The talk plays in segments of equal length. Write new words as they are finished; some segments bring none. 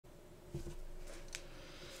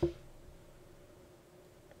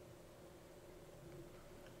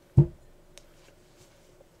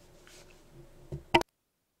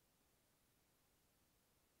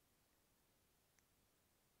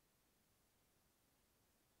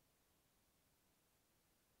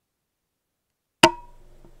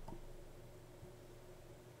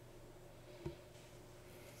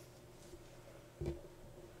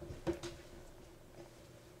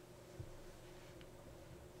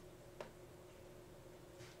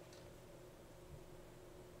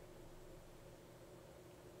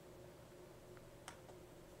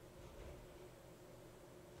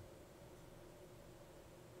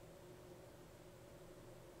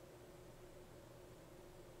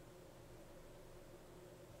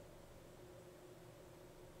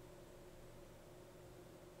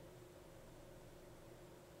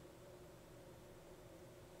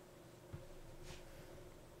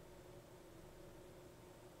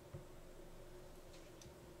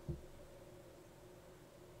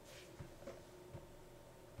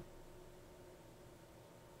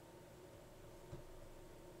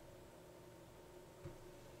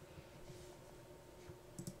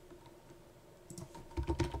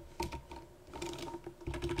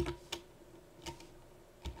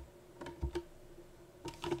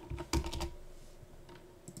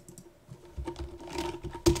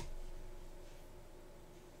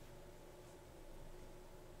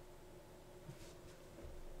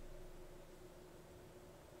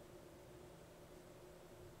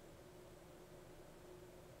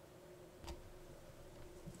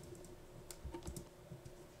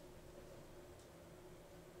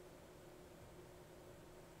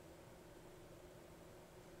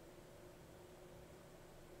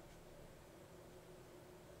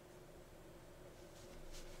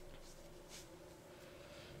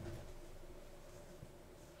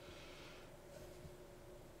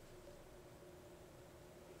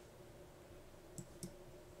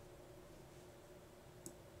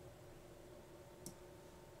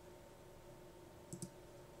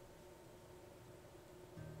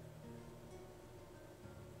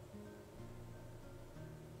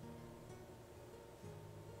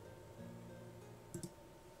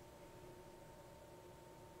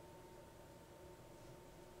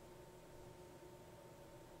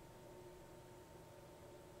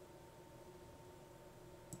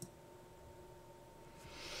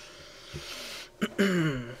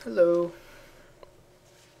Hello.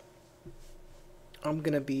 I'm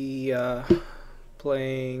gonna be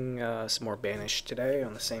playing some more Banished today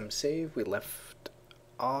on the same save we left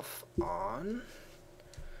off on.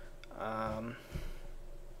 Um,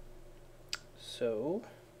 so,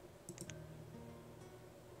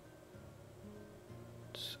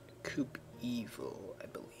 it's Coop Evil, I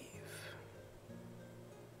believe.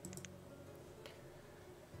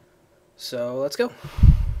 So, let's go.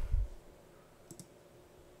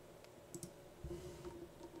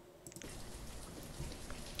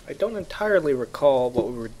 I don't entirely recall what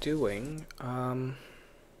we were doing.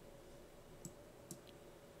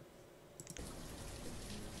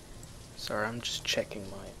 Sorry, I'm just checking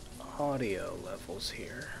my audio levels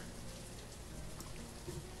here.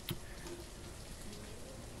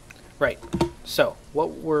 Right, so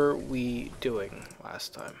what were we doing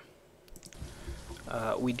last time?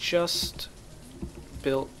 We just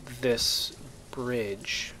built this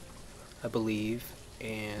bridge, I believe,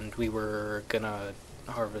 and we were gonna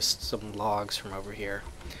harvest some logs from over here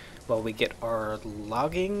while we get our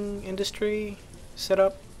logging industry set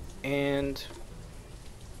up and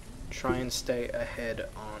try and stay ahead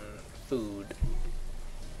on food.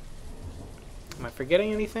 Am I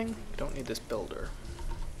forgetting anything? Don't need this builder.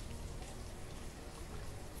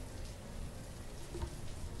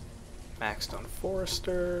 Maxed on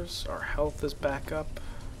foresters, our health is back up.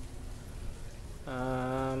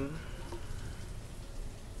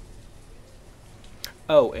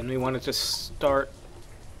 Oh, and we wanted to start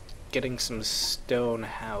getting some stone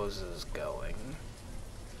houses going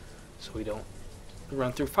so we don't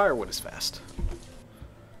run through firewood as fast.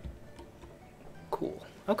 Cool.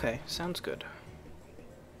 Okay, sounds good.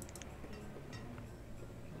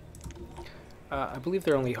 I believe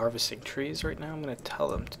they're only harvesting trees right now. I'm going to tell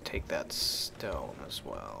them to take that stone as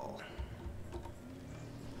well.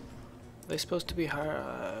 Are they supposed to be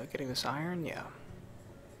getting this iron? Yeah.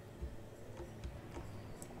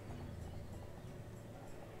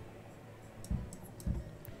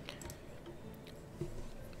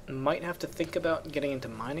 Might have to think about getting into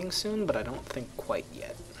mining soon, but I don't think quite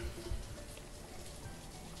yet.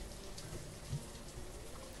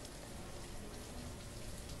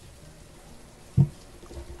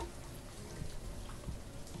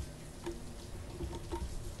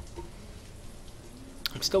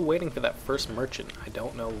 I'm still waiting for that first merchant. I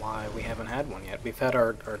don't know why we haven't had one yet. We've had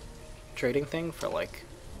our trading thing for like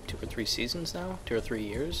 2 or 3 seasons now, 2 or 3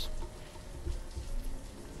 years.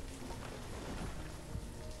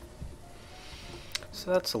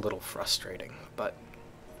 So that's a little frustrating, but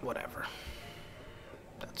whatever.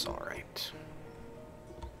 That's alright.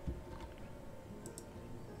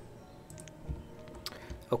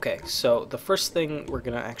 Okay, so the first thing we're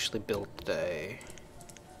gonna actually build today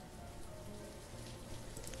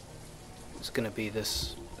is gonna be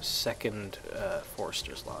this second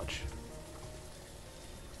Forester's Lodge.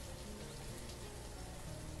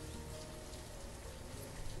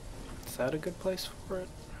 Is that a good place for it?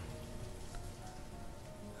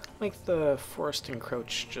 I'll make the forest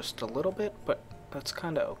encroach just a little bit, but that's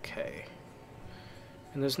kinda okay.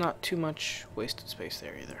 And there's not too much wasted space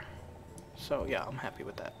there either. So yeah, I'm happy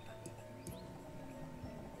with that.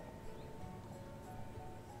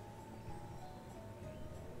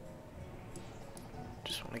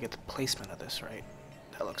 Just want to get the placement of this right.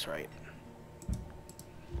 That looks right.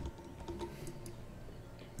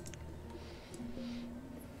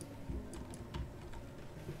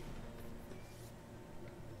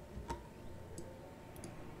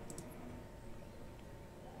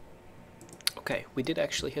 Okay, we did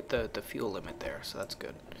actually hit the fuel limit there, so that's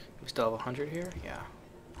good. We still have 100 here? Yeah.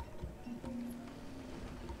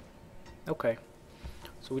 Okay.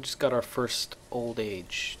 So we just got our first old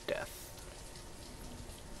age death.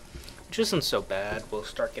 Which isn't so bad. We'll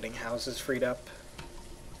start getting houses freed up.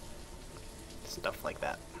 Stuff like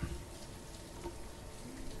that.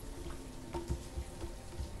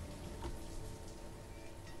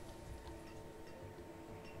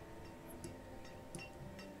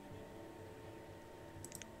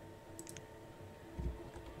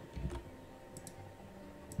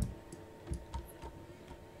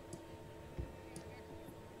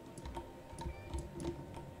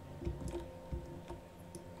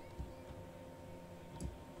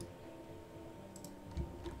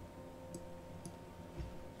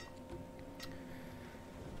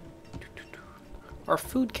 Our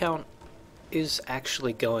food count is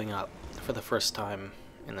actually going up for the first time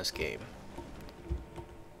in this game,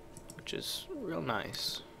 which is real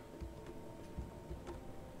nice.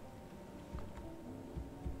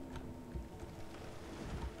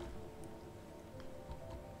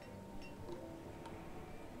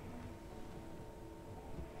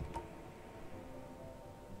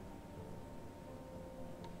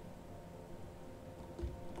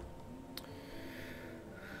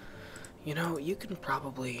 You know, you can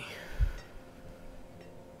probably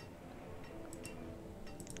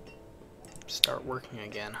start working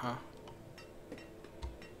again, huh?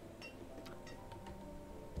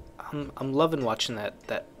 I'm loving watching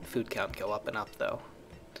that food count go up and up, though.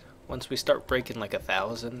 Once we start breaking like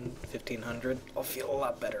 1,000, 1,500, I'll feel a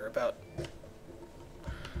lot better about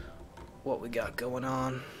what we got going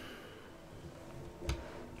on.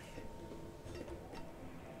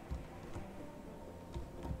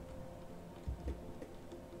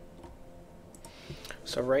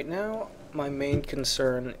 So right now, my main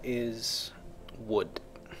concern is wood.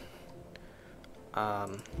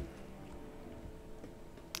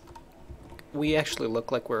 We actually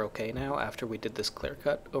look like we're okay now after we did this clear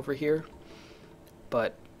cut over here,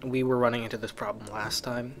 but we were running into this problem last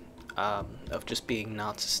time of just being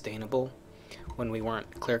not sustainable when we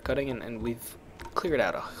weren't clear cutting, and we've cleared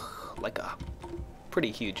out like a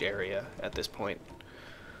pretty huge area at this point.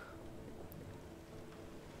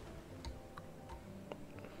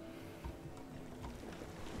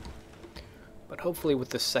 But hopefully with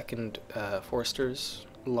the second Forester's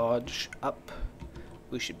Lodge up,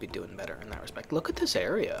 we should be doing better in that respect. Look at this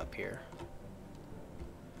area up here.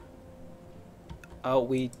 Oh,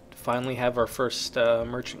 we finally have our first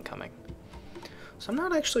merchant coming. So I'm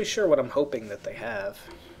not actually sure what I'm hoping that they have.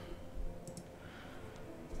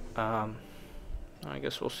 I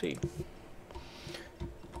guess we'll see.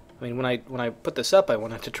 I mean, when I put this up, I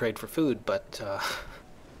wanted to trade for food, but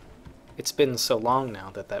it's been so long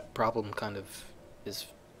now that that problem kind of is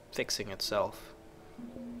fixing itself.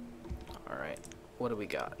 All right. What do we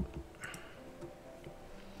got?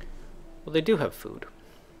 Well, they do have food.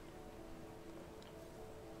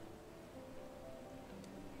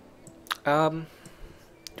 Do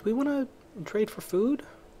we want to trade for food?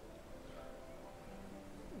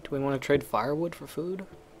 Do we want to trade firewood for food?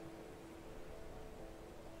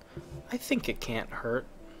 I think it can't hurt.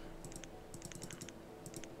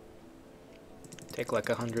 Take like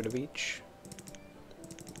 100 of each.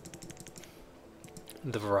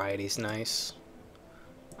 The variety's nice.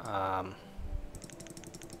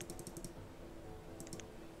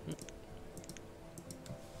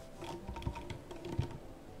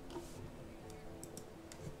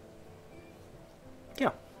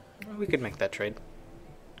 Yeah, we could make that trade.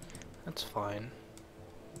 That's fine.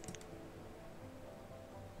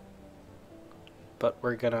 But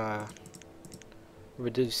we're gonna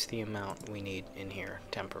reduce the amount we need in here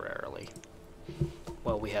temporarily.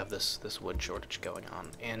 Well, we have this wood shortage going on,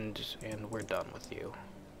 and we're done with you.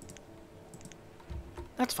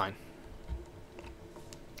 That's fine.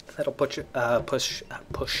 That'll push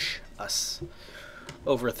us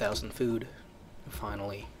over 1,000 food,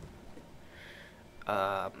 finally.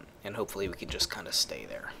 And hopefully we can just kind of stay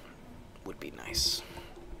there. Would be nice.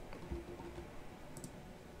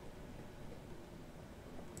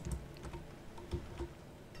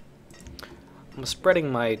 I'm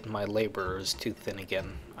spreading my laborers too thin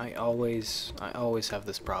again. I always have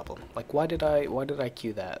this problem. Like, why did I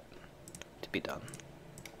queue that to be done?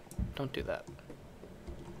 Don't do that.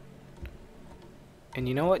 And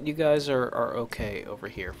you know what? You guys are okay over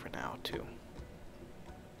here for now too.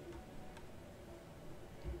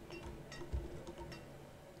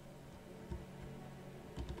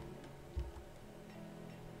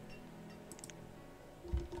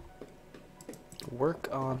 Work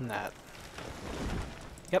on that.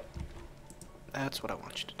 Yep. That's what I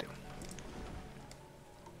want you to do.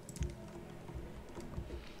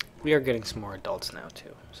 We are getting some more adults now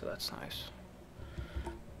too, so that's nice.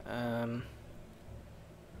 So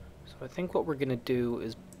I think what we're gonna do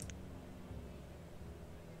is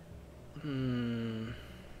do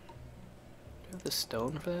we have the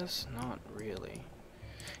stone for this? Not really.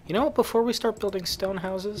 You know what, before we start building stone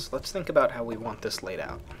houses, let's think about how we want this laid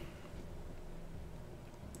out.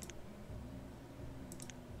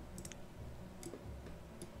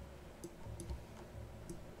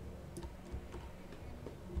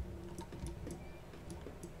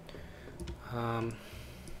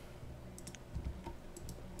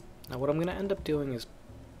 Now what I'm going to end up doing is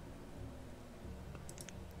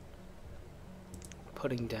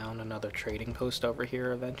putting down another trading post over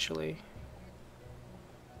here eventually.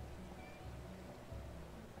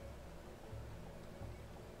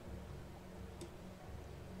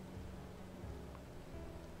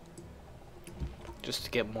 Just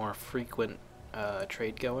to get more frequent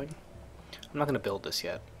trade going. I'm not going to build this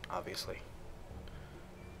yet, obviously.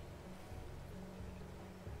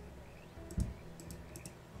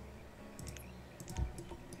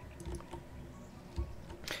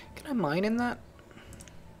 Can I mine in that?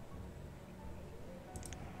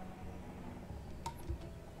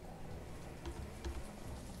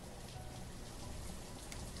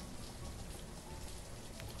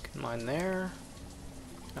 Mine there.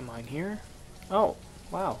 A mine here. Oh,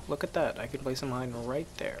 wow, look at that. I can place a mine right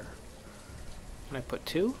there. Can I put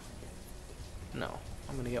 2? No,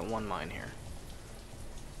 I'm gonna get 1 mine here.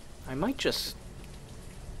 I might just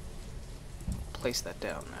place that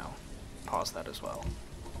down now. Pause that as well.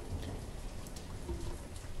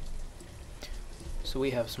 So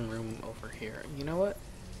we have some room over here. You know what?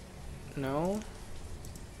 No.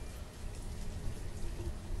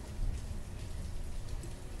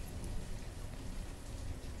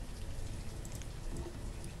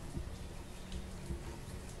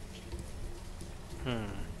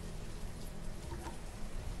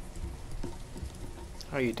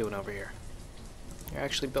 How are you doing over here? You're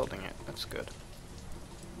actually building it. That's good.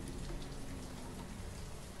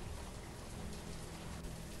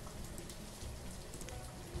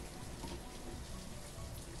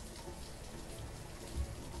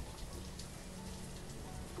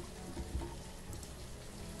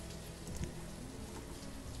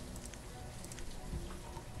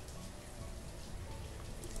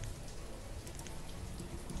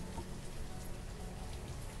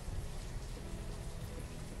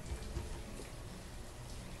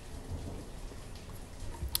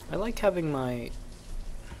 I like having my...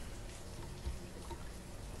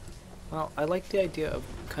 Well, I like the idea of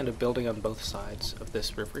kind of building on both sides of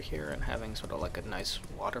this river here and having sort of like a nice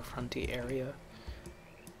waterfronty area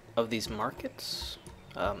of these markets.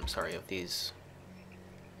 Sorry, of these...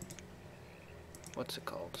 What's it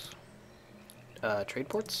called? Trade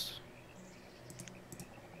ports?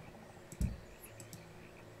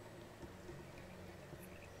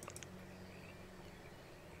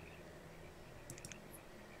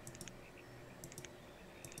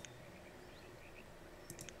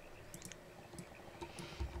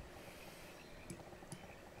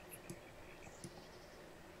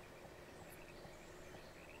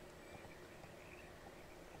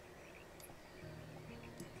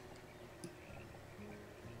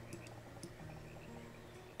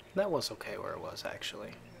 That was okay where it was,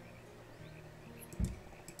 actually.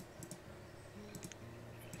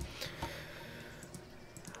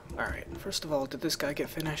 Alright, first of all, did this guy get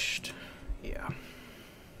finished? Yeah.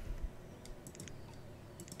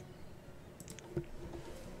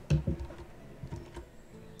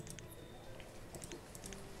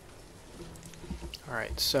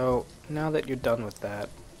 Alright, so now that you're done with that,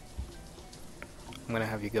 I'm gonna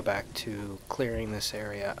have you go back to clearing this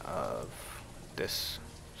area of this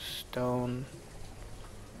stone.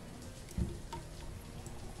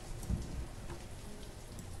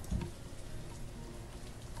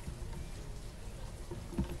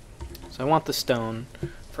 So I want the stone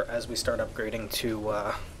for as we start upgrading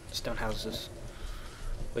to stone houses,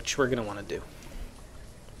 which we're gonna want to do.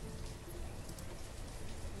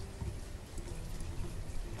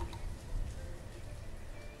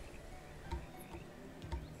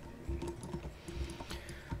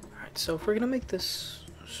 Alright, so if we're gonna make this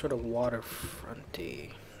sort of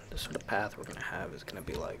waterfronty, the sort of path we're gonna have is gonna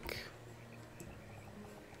be like,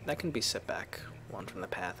 that can be set back one from the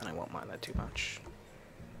path, and I won't mind that too much.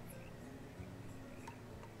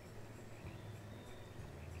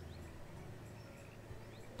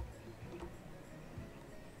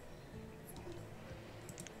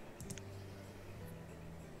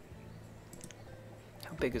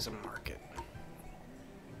 How big is a market?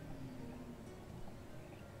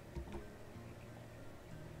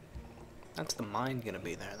 That's the mine gonna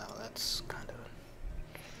be there, though. That's kind of...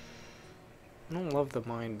 I don't love the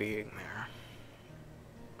mine being there.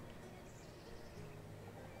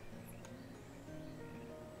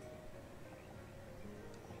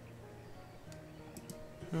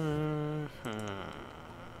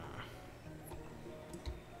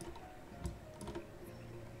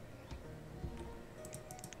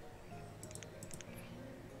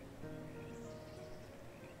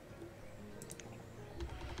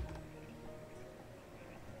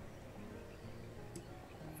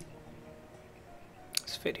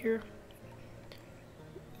 Fit here?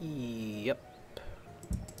 Yep.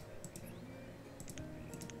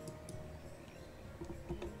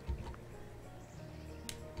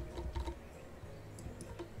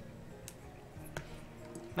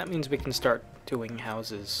 That means we can start doing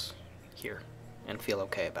houses here and feel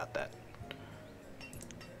okay about that.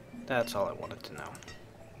 That's all I wanted to know.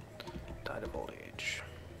 Died of old age.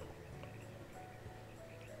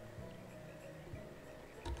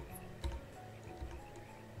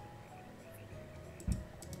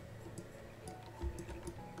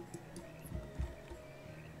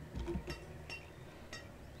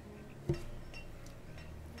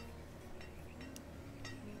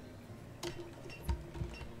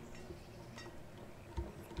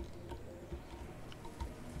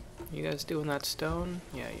 You guys doing that stone?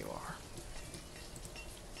 Yeah, you are.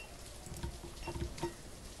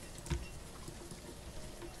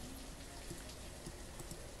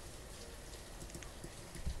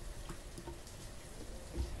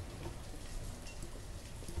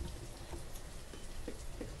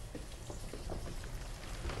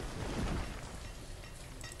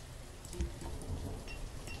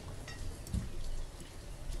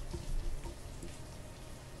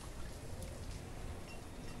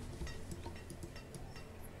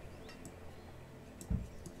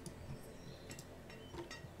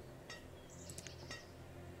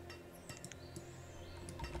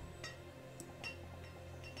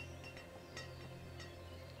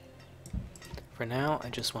 For now, I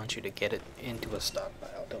just want you to get it into a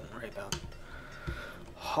stockpile. Don't worry about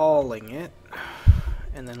hauling it.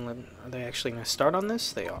 And then, are they actually going to start on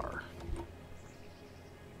this? They are.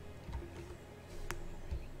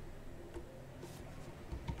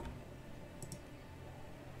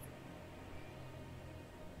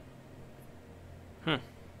 Oh.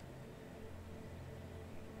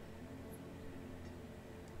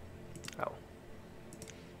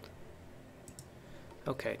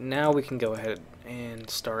 Okay, now we can go ahead and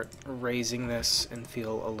start raising this and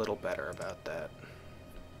feel a little better about that.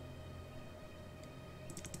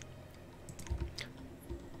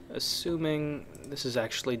 Assuming this is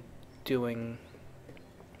actually doing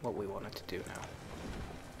what we want it to do now.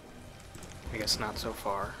 I guess not so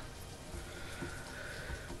far.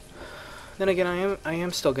 Then again, I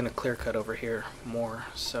am still going to clear cut over here more,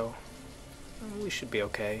 so we should be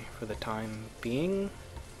okay for the time being.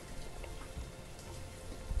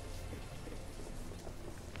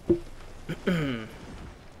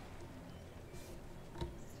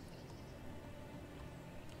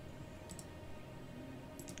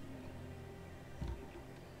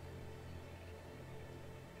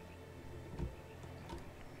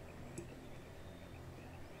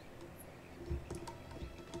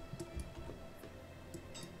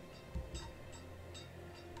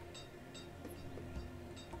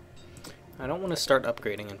 I don't want to start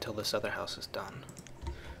upgrading until this other house is done,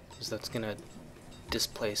 because that's going to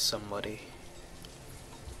displace somebody.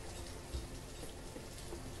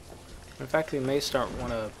 In fact, we may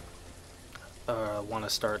want to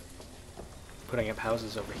start putting up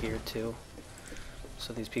houses over here too,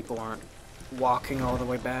 so these people aren't walking all the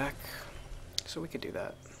way back. So we could do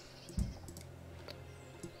that.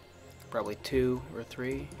 Probably 2 or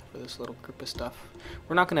 3 for this little group of stuff.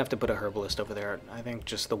 We're not going to have to put a herbalist over there. I think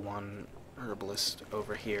just the one herbalist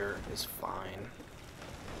over here is fine.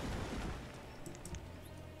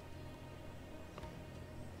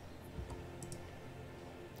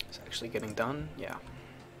 It's actually getting done? Yeah.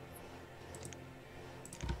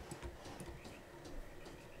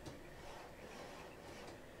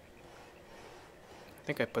 I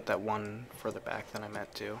think I put that one further back than I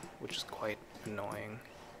meant to, which is quite annoying.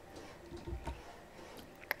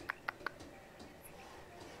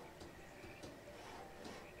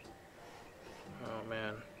 Oh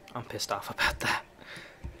man, I'm pissed off about that.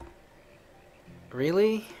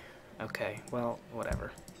 Really? Okay, well,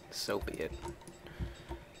 whatever. So be it.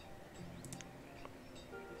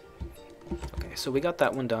 Okay, so we got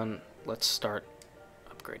that one done. Let's start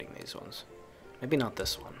upgrading these ones. Maybe not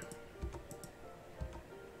this one.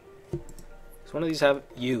 Does one of these have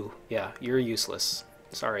you? Yeah, you're useless.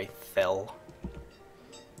 Sorry, Fell.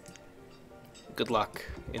 Good luck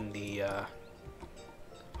in the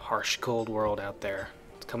harsh cold world out there.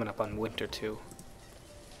 It's coming up on winter too.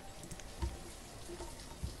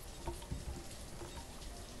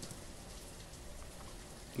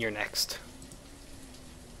 You're next.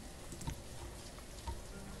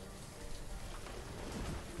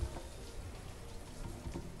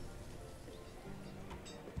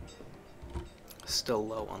 Still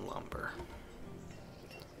low on lumber.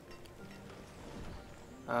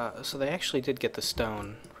 So they actually did get the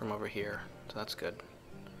stone from over here, so that's good.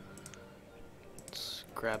 Let's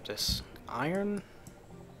grab this iron.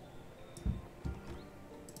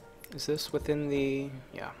 Is this within the...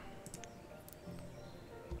 yeah.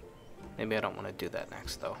 Maybe I don't want to do that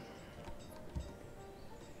next, though.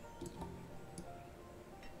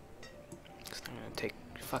 It's going to take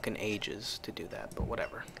fucking ages to do that, but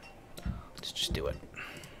whatever. Let's just do it.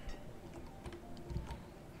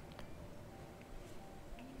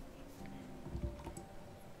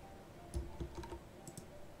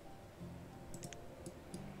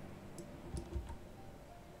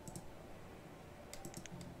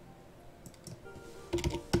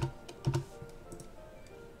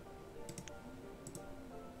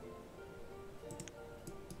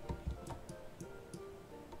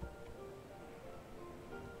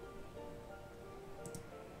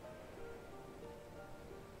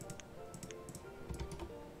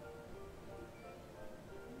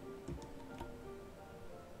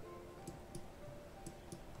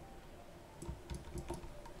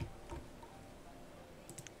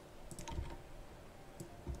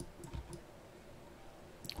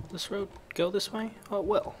 this road go this way? Oh, it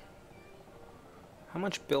will. How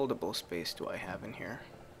much buildable space do I have in here?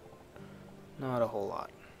 Not a whole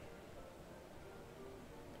lot.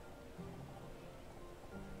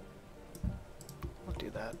 I'll do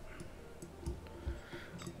that.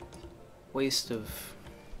 Waste of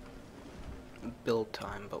build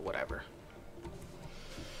time, but whatever.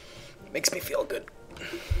 Makes me feel good.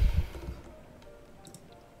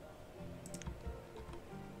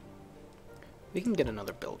 We can get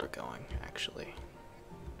another builder going, actually.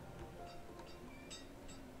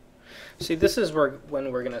 See, this is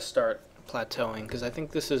when we're going to start plateauing, because I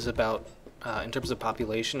think this is about, in terms of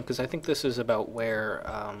population, because I think this is about where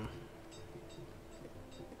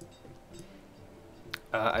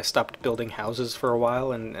I stopped building houses for a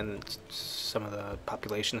while, and some of the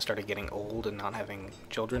population started getting old and not having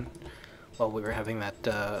children while we were having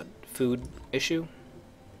that food issue.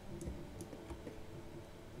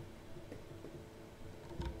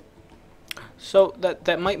 So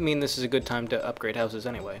that might mean this is a good time to upgrade houses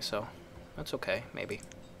anyway, so that's okay, maybe.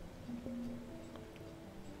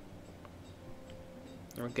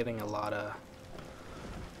 We're getting a lot of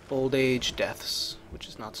old age deaths, which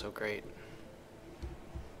is not so great.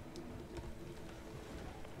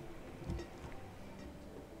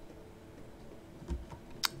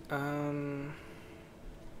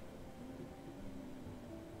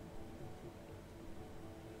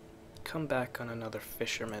 Come back on another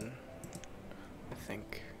fisherman, I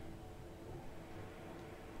think.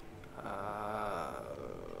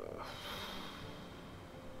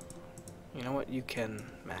 You know what? You can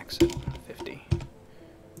max it 50.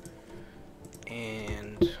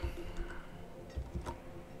 And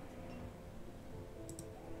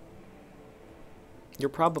you're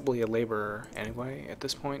probably a laborer anyway at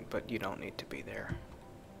this point, but you don't need to be there.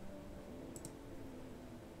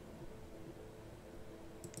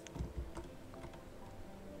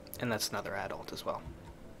 And that's another adult as well.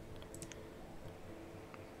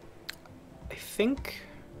 I think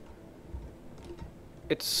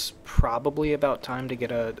it's probably about time to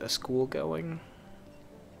get a school going.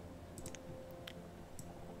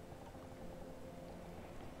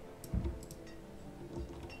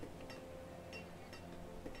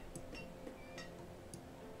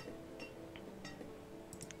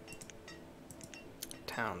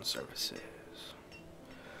 Town services.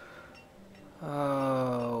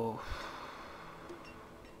 Oh.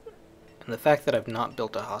 And the fact that I've not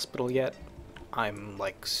built a hospital yet, I'm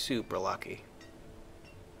like super lucky.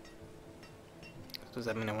 Does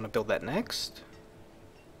that mean I want to build that next?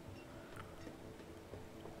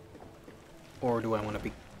 Or do I want to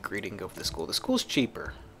be greedy and go for the school? The school's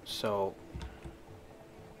cheaper, so...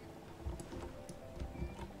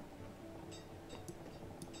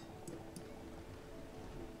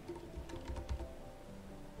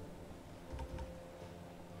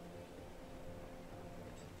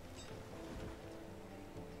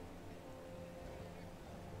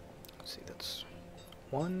 Let's see, that's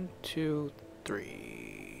 1, 2, 3.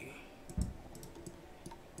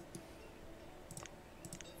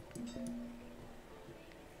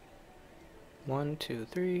 One, two,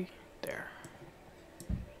 three, there.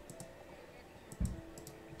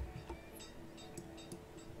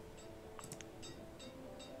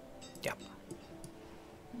 Yep.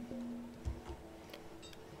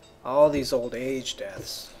 All these old age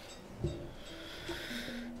deaths.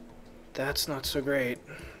 That's not so great.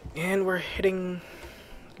 And we're hitting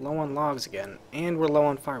low on logs again. And we're low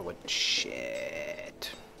on firewood.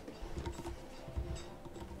 Shit.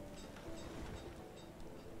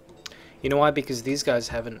 You know why? Because these guys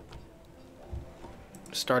haven't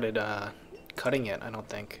started cutting yet, I don't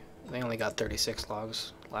think. They only got 36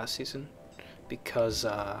 logs last season. Because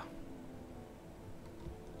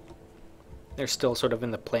they're still sort of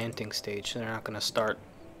in the planting stage. They're not going to start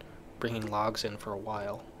bringing logs in for a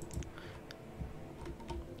while.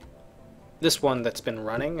 This one that's been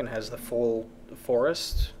running and has the full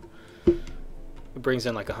forest, it brings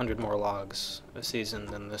in like 100 more logs a season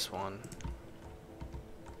than this one.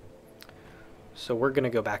 So we're gonna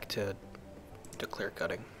go back to clear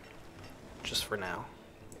cutting, just for now.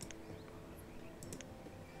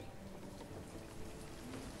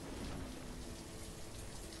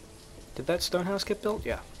 Did that stone house get built?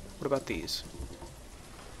 Yeah. What about these?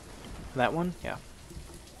 That one? Yeah.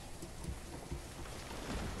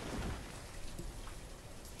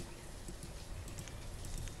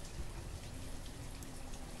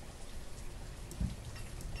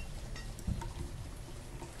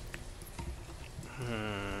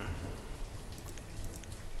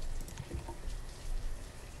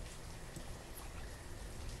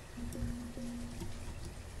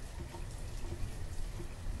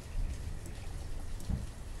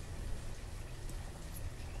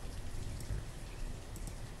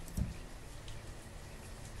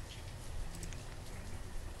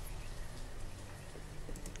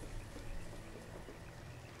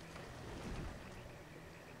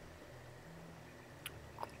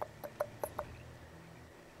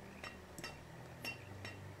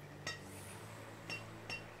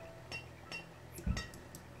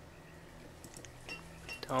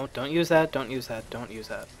 Oh, don't use that, don't use that, don't use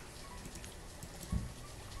that.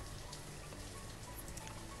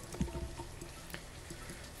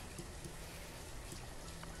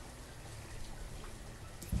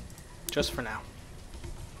 Just for now.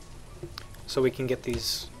 So we can get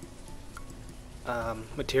these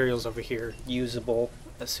materials over here usable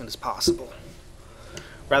as soon as possible,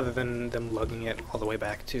 rather than them lugging it all the way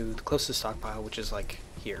back to the closest stockpile, which is like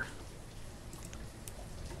here.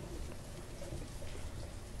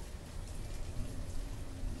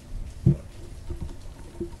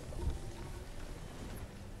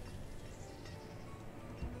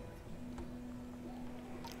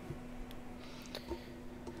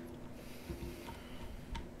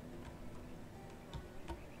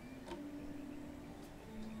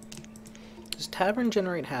 Does tavern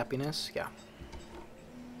generate happiness? Yeah.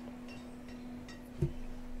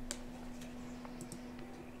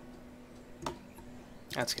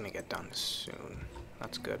 That's gonna get done soon.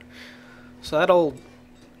 That's good. So that'll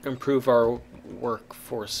improve our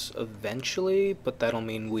workforce eventually, but that'll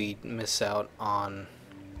mean we miss out on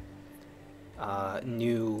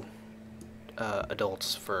new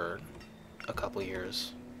adults for a couple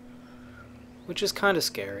years, which is kind of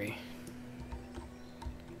scary.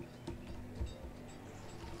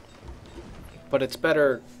 But it's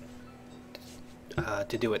better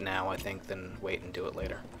to do it now, I think, than wait and do it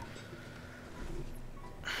later.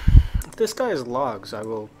 If this guy has logs, I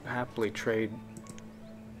will happily trade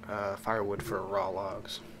firewood for raw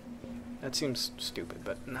logs. That seems stupid,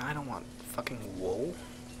 but no, I don't want fucking wool.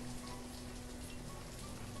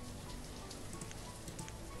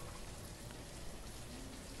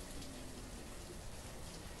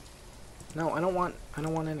 No, I don't want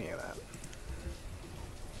any of that.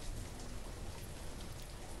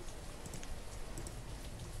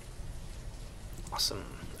 Awesome.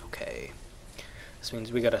 Okay. This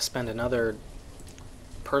means we gotta spend another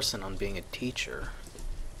person on being a teacher.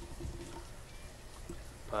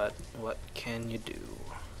 But what can you do?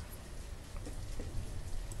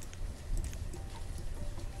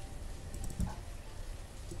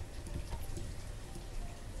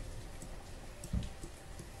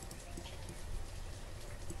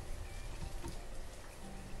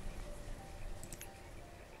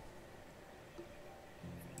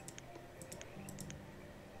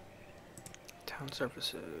 Town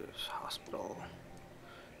services, hospital.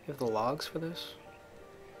 You have the logs for this?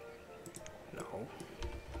 No.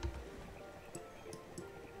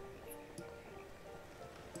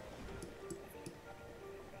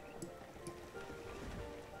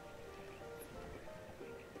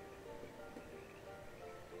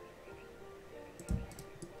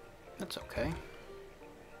 That's okay.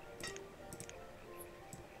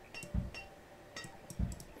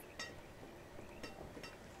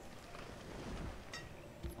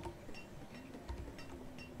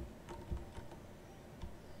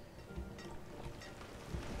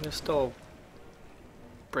 They're still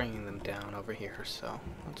bringing them down over here, so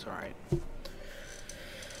that's alright.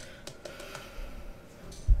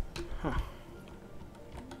 Huh.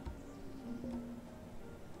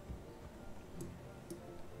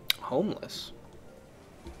 Homeless?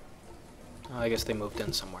 Oh, I guess they moved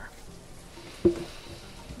in somewhere.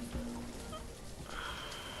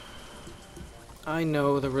 I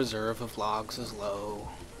know the reserve of logs is low.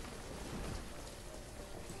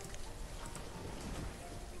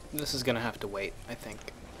 This is gonna have to wait, I think.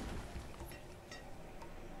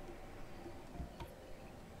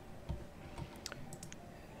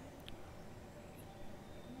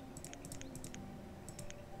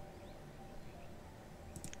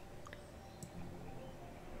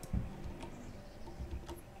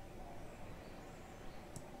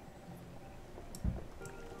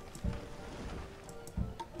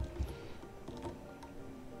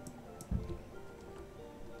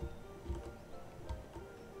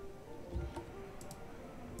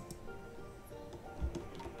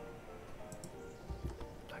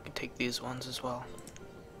 Take these ones as well.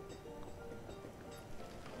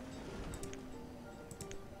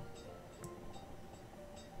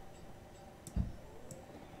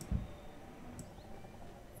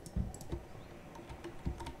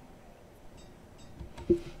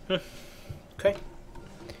 Okay.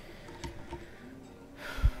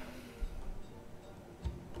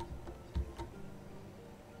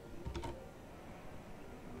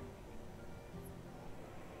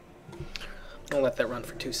 I'll let that run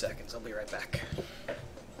for 2 seconds. I'll be right back.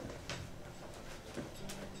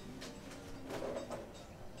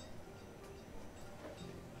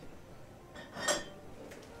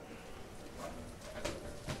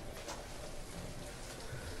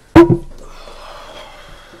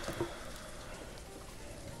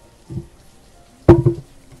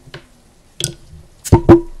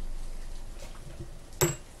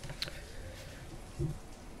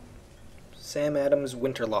 Sam Adams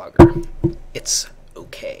Winter Lager. It's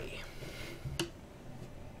okay.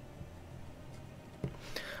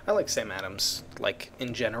 I like Sam Adams, like,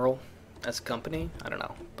 in general, as a company. I don't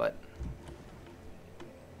know, but...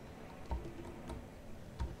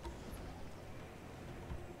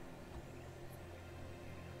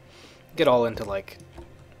 get all into, like,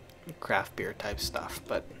 craft beer type stuff,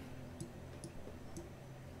 but...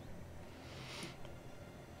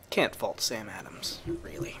 can't fault Sam Adams,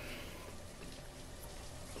 really.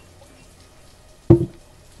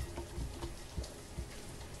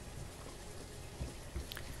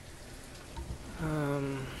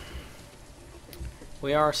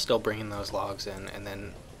 We are still bringing those logs in, and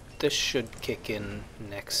then this should kick in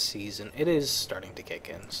next season. It is starting to kick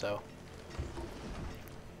in, so...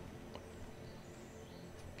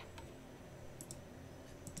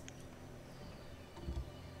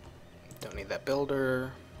 don't need that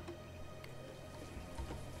builder.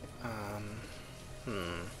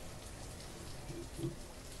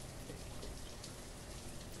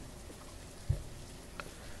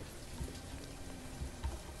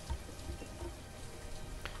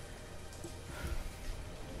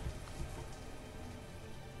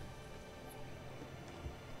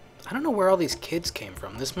 I don't know where all these kids came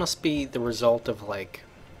from. This must be the result of, like,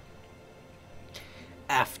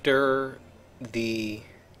 after the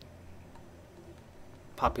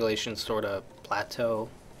population sort of plateau,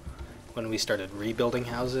 when we started rebuilding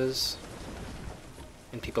houses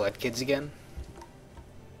and people had kids again.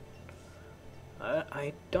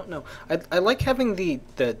 I don't know. I like having the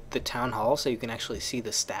town hall so you can actually see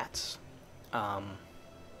the stats.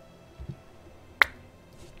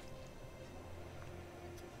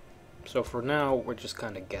 So for now, we're just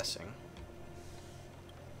kind of guessing.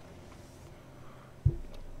 I'm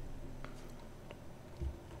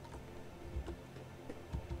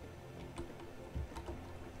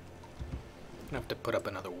gonna have to put up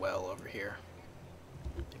another well over here.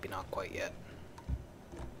 Maybe not quite yet.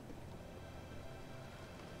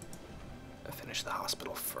 I'll finish the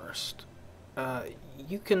hospital first.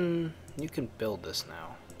 You can build this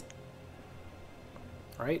now,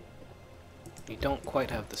 right? You don't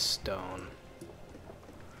quite have the stone.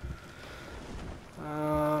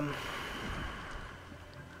 Yeah,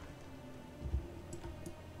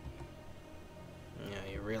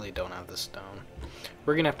 you really don't have the stone.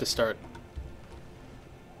 We're gonna have to start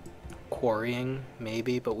quarrying,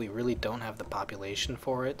 maybe, but we really don't have the population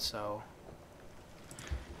for it, so...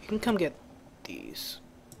 you can come get these.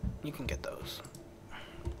 You can get those.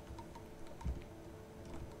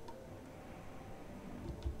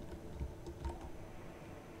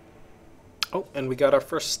 Oh, and we got our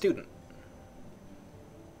first student.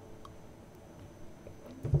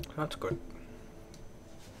 That's good.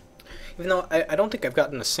 Even though I don't think I've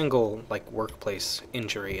gotten a single, like, workplace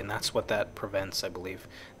injury, and that's what that prevents, I believe.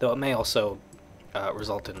 Though it may also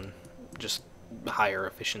result in just higher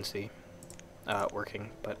efficiency working,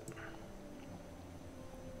 but...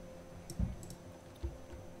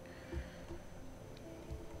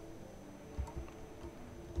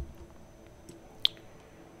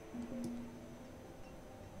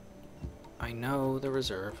 I know the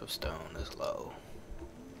reserve of stone is low.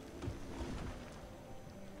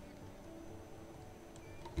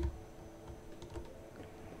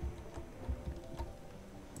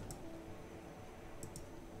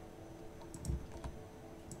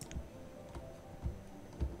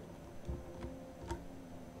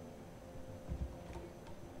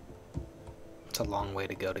 It's a long way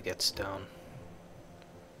to go to get stone.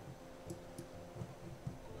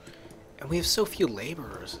 And we have so few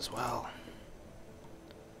laborers as well.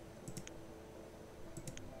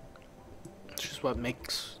 Which is what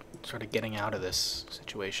makes sort of getting out of this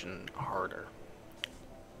situation harder.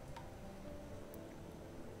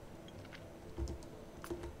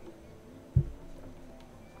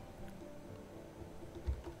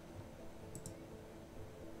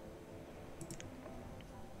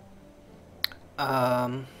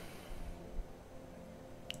 We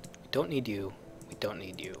don't need you. We don't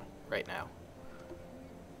need you right now.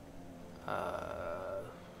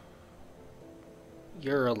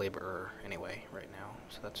 You're a laborer anyway right now,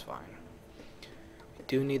 so that's fine. We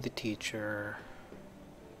do need the teacher.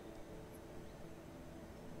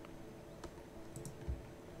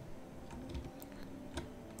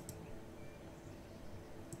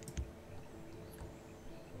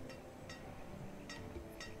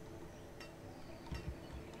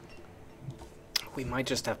 We might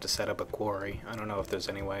just have to set up a quarry. I don't know if there's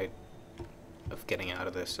any way of getting out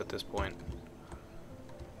of this at this point.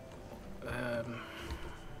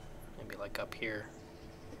 Maybe like up here.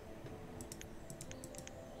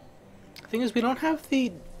 The thing is, we don't have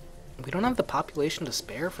the We don't have the population to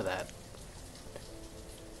spare for that.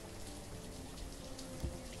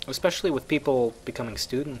 Especially with people becoming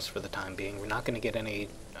students for the time being. We're not going to get any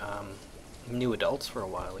new adults for a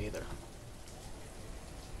while either.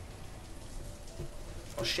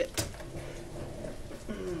 Oh shit.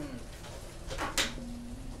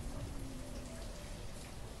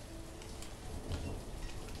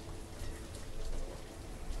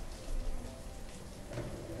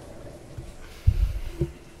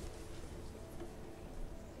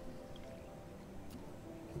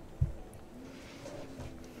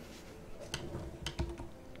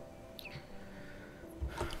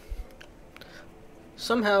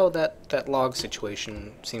 Somehow that log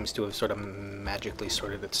situation seems to have sort of magically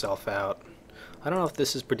sorted itself out. I don't know if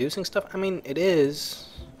this is producing stuff. I mean, it is,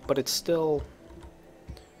 but it's still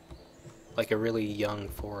like a really young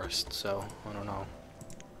forest, so I don't know.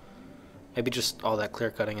 Maybe just all that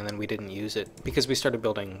clear cutting and then we didn't use it because we started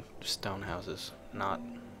building stone houses, not...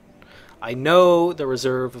 I know the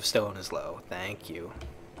reserve of stone is low. Thank you.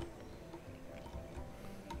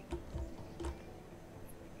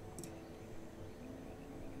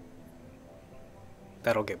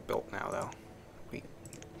 That'll get built now, though. We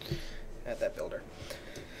add that builder.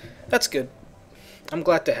 That's good. I'm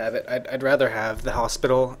glad to have it. I'd rather have the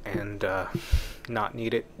hospital and not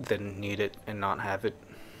need it than need it and not have it.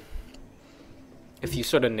 If you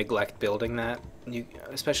sort of neglect building that, you,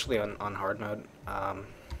 especially on hard mode,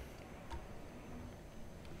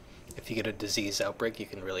 if you get a disease outbreak, you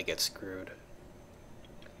can really get screwed.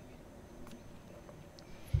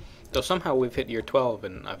 Though somehow we've hit year 12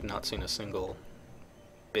 and I've not seen a single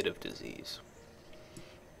bit of disease.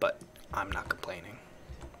 But I'm not complaining.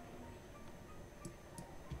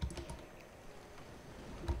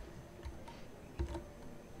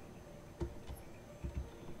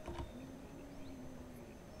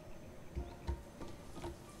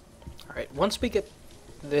 Alright, once we get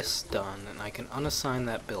this done and I can unassign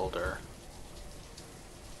that builder,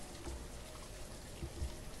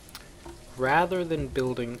 rather than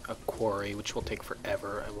building a quarry, which will take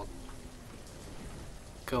forever, I will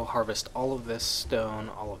go harvest all of this stone,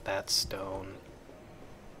 all of that stone.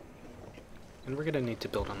 And we're gonna need to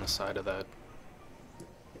build on the side of the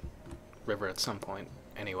river at some point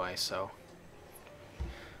anyway, so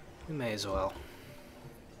we may as well.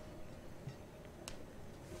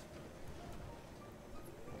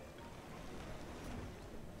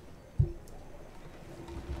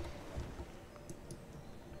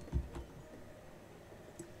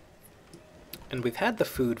 And we've had the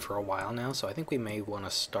food for a while now, so I think we may want to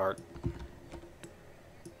start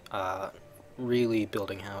really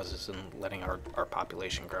building houses and letting our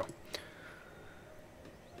population grow.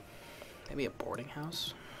 Maybe a boarding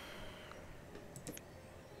house?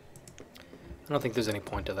 I don't think there's any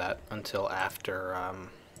point to that until after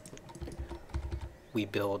we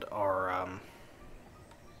build our...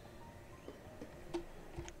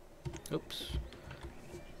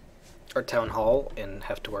 our town hall and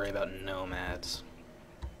have to worry about nomads.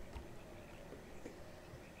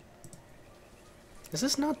 Is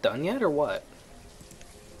this not done yet, or what?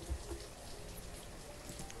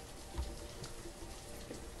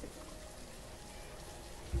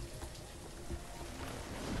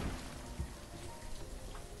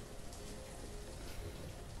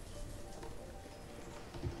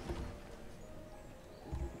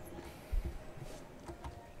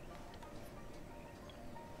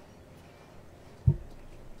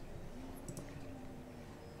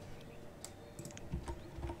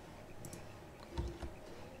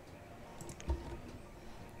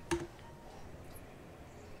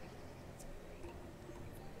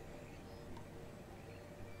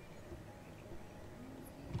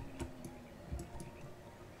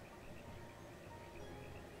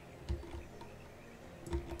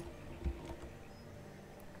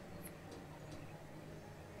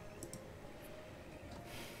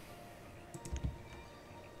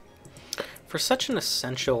 For such an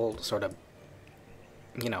essential sort of,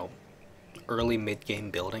 you know, early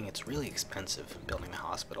mid-game building, it's really expensive building a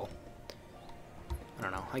hospital. I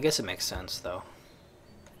don't know. I guess it makes sense, though.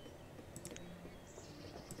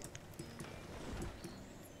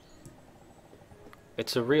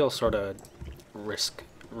 It's a real sort of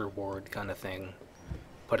risk-reward kind of thing,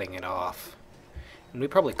 putting it off. And we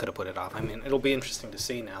probably could have put it off. I mean, it'll be interesting to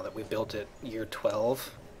see now that we built it year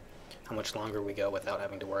 12. How much longer we go without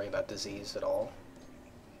having to worry about disease at all.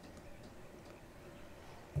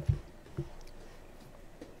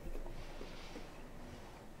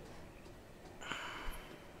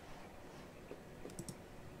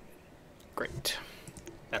 Great.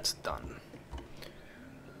 That's done.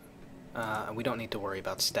 We don't need to worry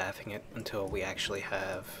about staffing it until we actually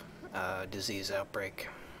have disease outbreak.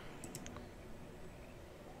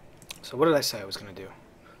 So what did I say I was going to do?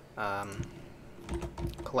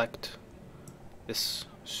 Collect this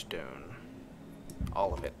stone.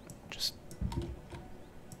 All of it. Just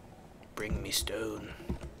bring me stone.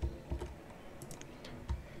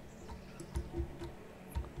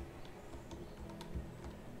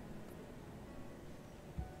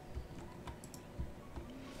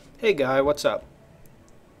 Hey guy, what's up?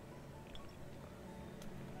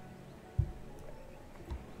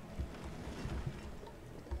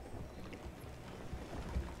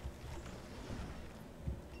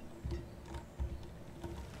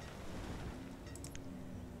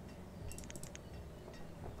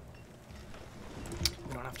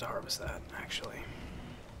 We don't have to harvest that, actually.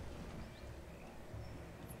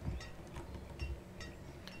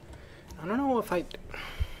 I don't know if I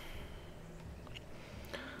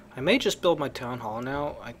may just build my town hall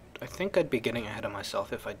now. I think I'd be getting ahead of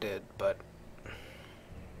myself if I did, but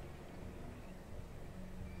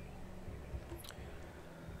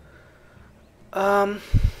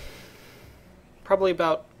probably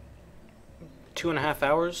about 2.5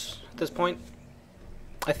 hours at this point.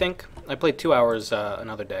 I think I played 2 hours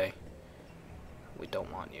another day. We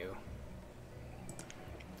don't want you.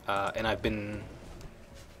 And I've been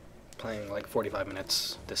playing like 45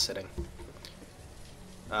 minutes this sitting.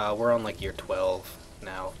 We're on like year 12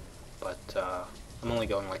 now, but I'm only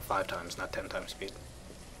going like 5 times, not 10 times speed.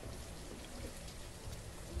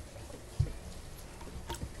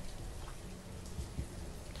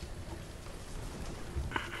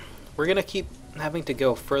 We're gonna keep having to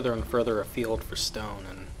go further and further afield for stone,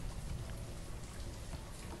 and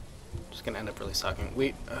it's gonna end up really sucking.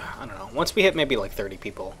 I don't know. Once we hit maybe like 30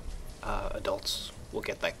 people, adults, we'll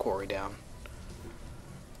get that quarry down.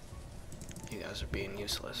 You guys are being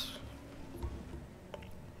useless.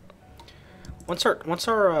 Once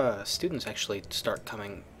our students actually start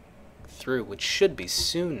coming through, which should be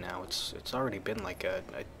soon now. It's already been like a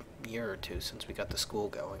year or two since we got the school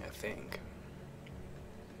going, I think.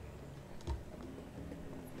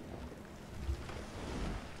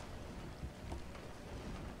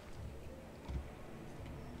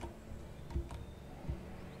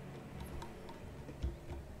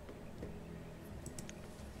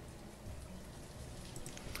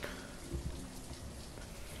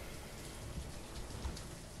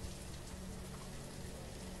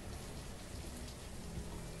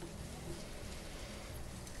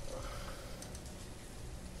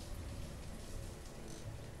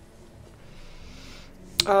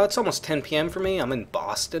 It's almost 10 p.m. for me. I'm in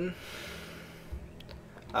Boston.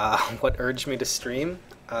 What urged me to stream?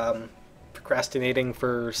 Procrastinating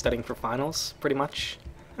for studying for finals, pretty much.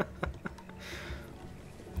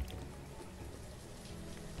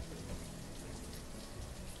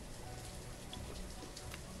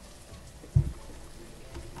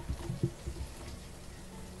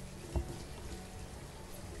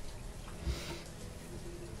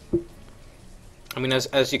 I mean,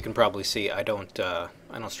 as you can probably see, I don't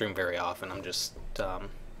stream very often. I'm just,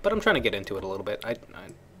 but I'm trying to get into it a little bit. I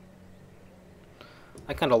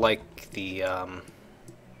kind of like the, I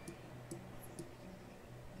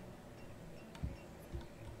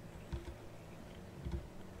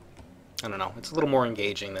don't know. It's a little more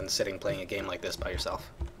engaging than sitting playing a game like this by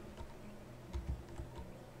yourself.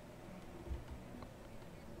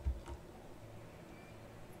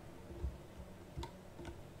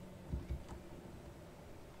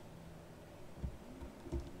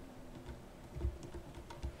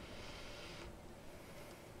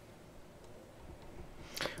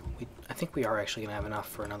 I think we are actually going to have enough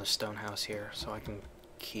for another stone house here, so I can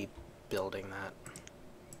keep building that.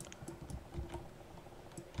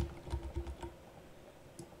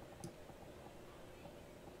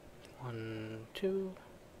 One, two,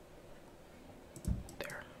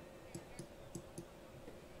 there.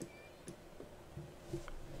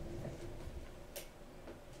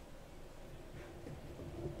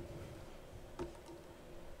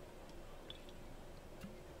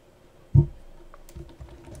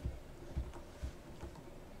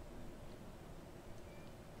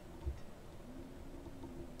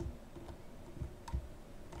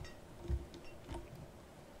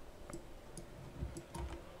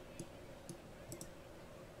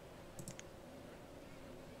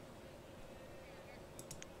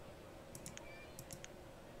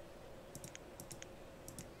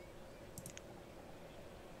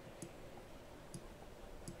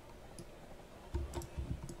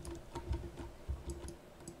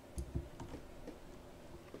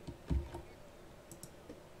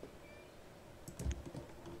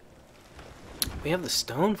 We have the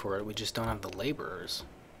stone for it, we just don't have the laborers.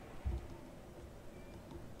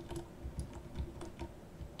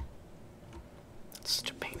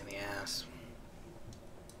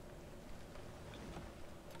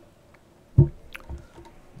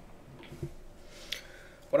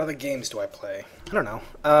 What other games do I play? I don't know.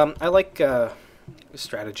 I like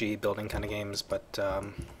strategy building kind of games, but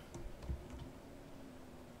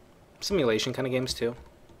simulation kind of games too.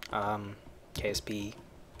 KSP,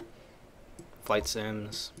 flight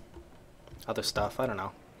sims, other stuff. I don't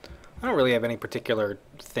know. I don't really have any particular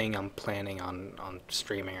thing I'm planning on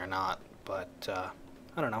streaming or not, but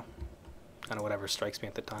I don't know. Kind of whatever strikes me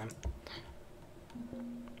at the time.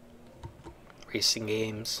 Racing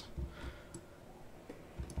games.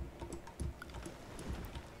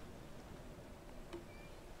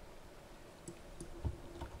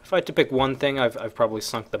 If I had to pick one thing I've probably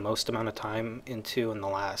sunk the most amount of time into in the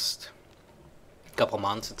last couple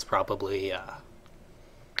months, it's probably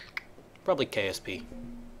KSP,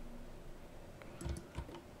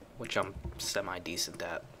 which I'm semi-decent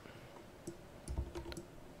at,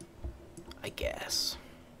 I guess.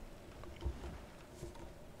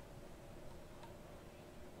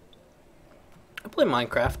 I play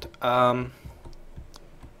Minecraft. I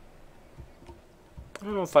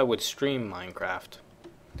don't know if I would stream Minecraft.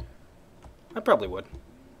 I probably would.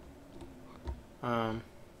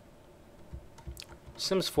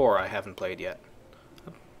 Sims 4 I haven't played yet.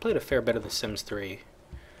 I've played a fair bit of The Sims 3.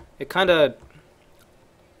 It kind of...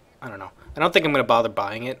 I don't know. I don't think I'm going to bother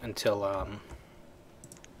buying it until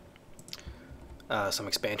some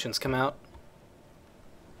expansions come out.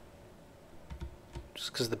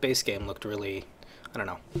 Just because the base game looked really... I don't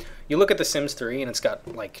know. You look at The Sims 3 and it's got,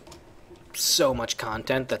 like, so much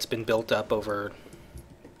content that's been built up over...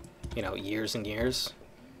 you know, years and years.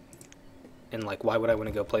 And, like, why would I want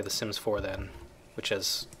to go play The Sims 4 then? Which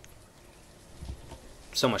has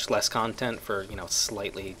so much less content for, you know,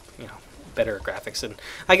 slightly, you know, better graphics. And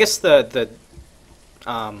I guess they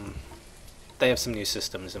have some new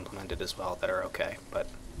systems implemented as well that are okay, but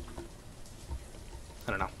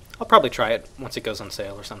I don't know. I'll probably try it once it goes on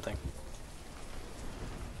sale or something.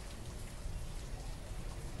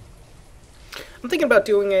 I'm thinking about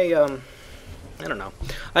doing a, I don't know.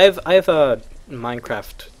 I have a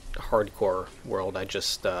Minecraft hardcore world I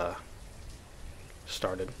just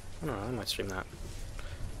started. I don't know, I might stream that.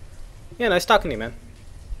 Yeah, nice talking to you,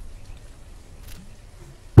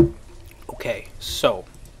 man. Okay, so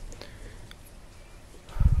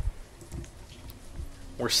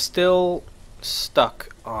we're still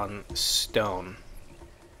stuck on stone.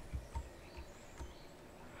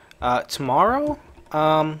 Tomorrow?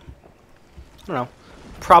 I don't know.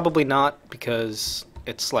 Probably not, because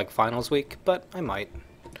it's like finals week, but I might.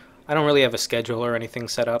 I don't really have a schedule or anything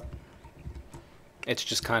set up. It's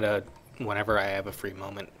just kind of whenever I have a free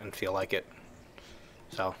moment and feel like it.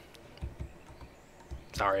 So,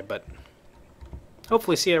 sorry, but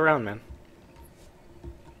hopefully see you around, man.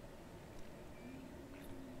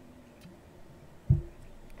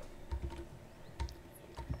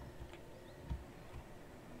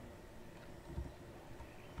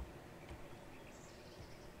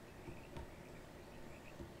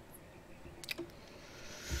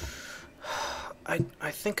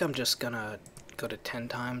 I think I'm just gonna go to 10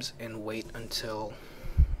 times and wait until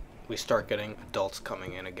we start getting adults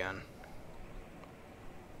coming in again.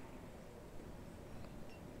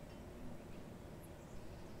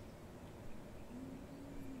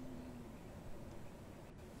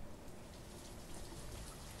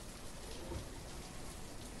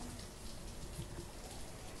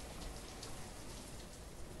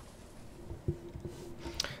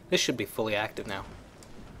 This should be fully active now.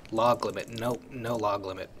 Log limit. Nope, no log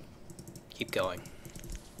limit. Keep going.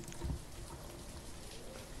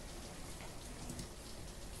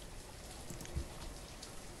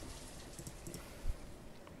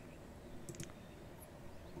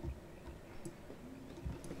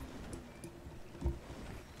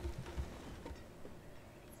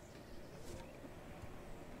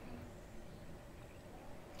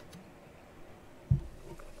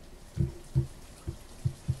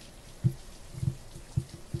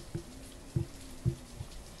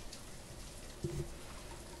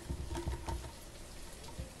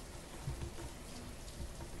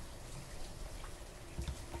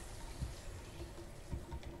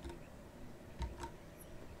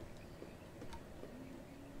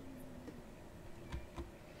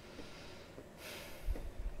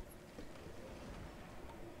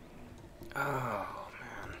 Oh,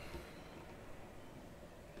 man.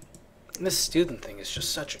 This student thing is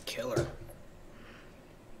just such a killer.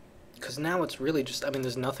 Because now it's really just, I mean,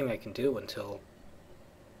 there's nothing I can do until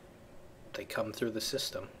they come through the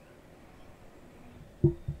system.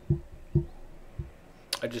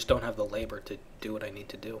 I just don't have the labor to do what I need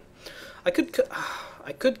to do. I could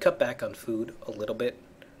cut back on food a little bit,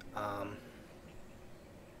 and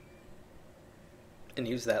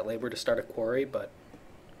use that labor to start a quarry, but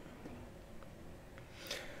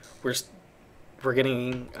We're we're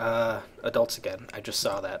getting adults again. I just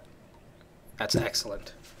saw that. That's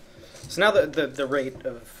excellent. So now the rate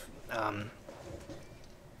of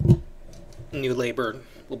new labor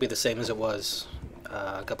will be the same as it was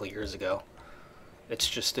a couple of years ago. It's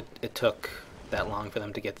just it took that long for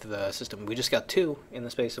them to get to the system. We just got 2 in the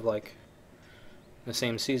space of like the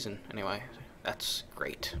same season. Anyway, that's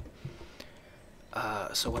great.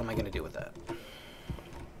 So what am I going to do with that?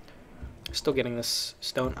 Still getting this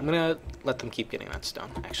stone. I'm going to let them keep getting that stone.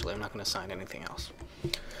 Actually, I'm not going to assign anything else.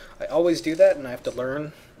 I always do that, and I have to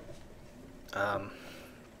learn. I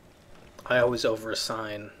always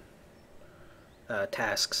overassign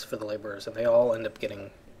tasks for the laborers, and they all end up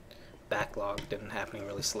getting backlogged and happening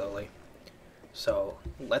really slowly. So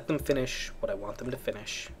let them finish what I want them to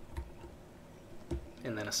finish,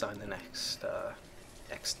 and then assign the next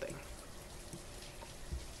thing.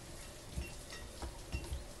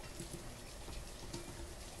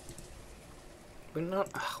 We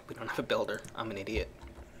don't have a builder. I'm an idiot.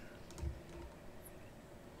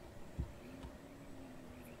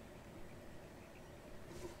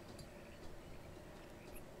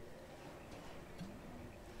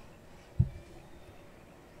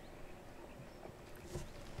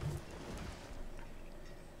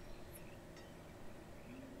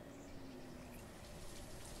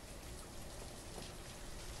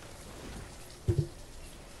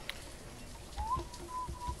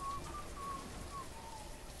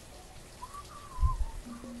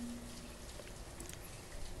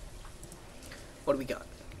 What do we got?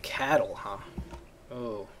 Cattle, huh?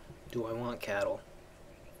 Oh, do I want cattle?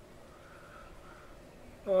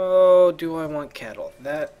 Oh, do I want cattle?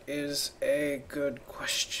 That is a good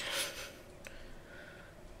question.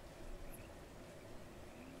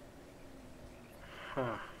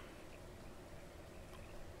 Huh.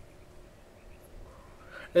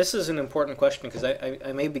 This is an important question because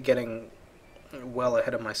I may be getting well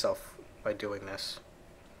ahead of myself by doing this.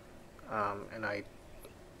 And I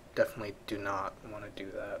definitely do not want to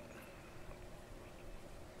do that.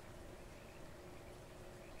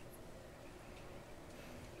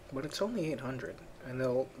 But it's only 800, and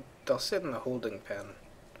they'll sit in the holding pen.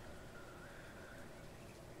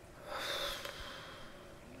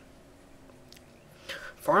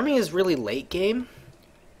 Farming is really late game,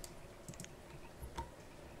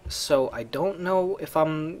 so I don't know if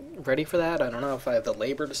I'm ready for that. I don't know if I have the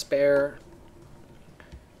labor to spare.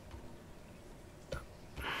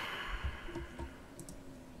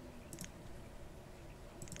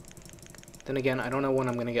 Then again, I don't know when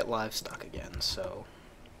I'm going to get livestock again, so...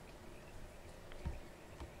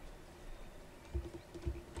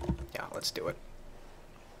 yeah, let's do it.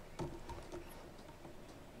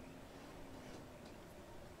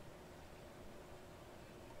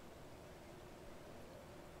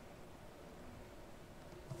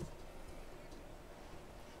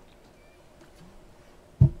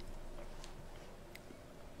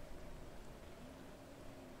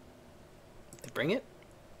 They bring it?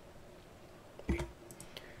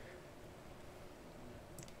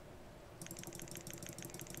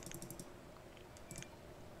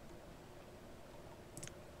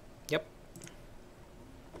 Yep.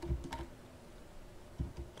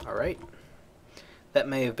 Alright. That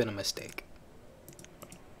may have been a mistake.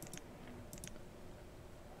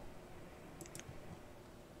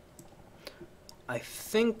 I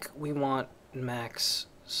think we want max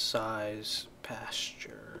size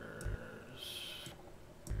pastures.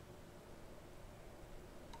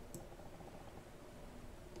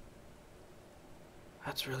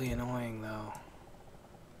 That's really annoying though.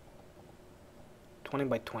 20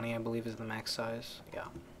 by 20 I believe is the max size. Yeah.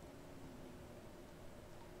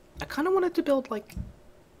 I kind of wanted to build like...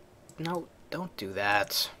 no, don't do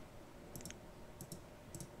that.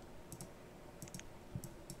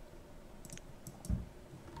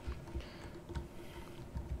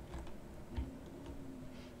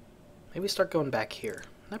 Maybe start going back here.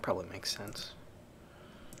 That probably makes sense.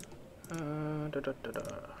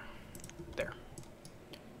 There.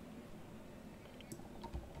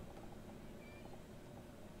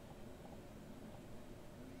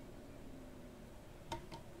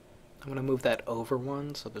 I'm gonna move that over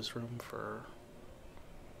one so there's room for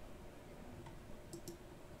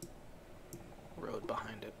road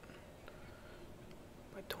behind it.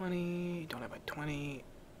 By 20, don't have by 20.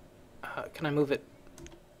 Can I move it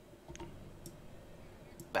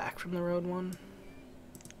back from the road one?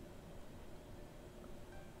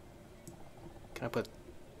 Can I put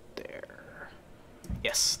there?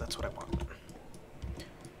 Yes, that's what I want.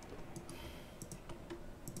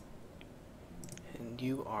 And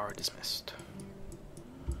you are dismissed.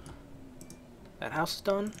 That house is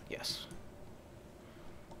done? Yes.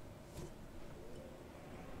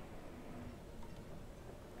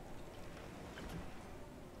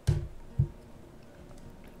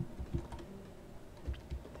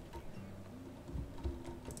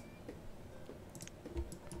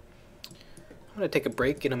 gonna take a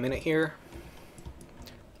break in a minute here.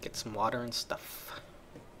 Get some water and stuff.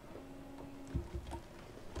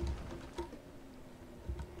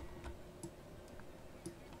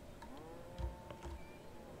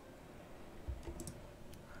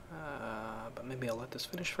 But maybe I'll let this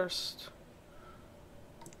finish first.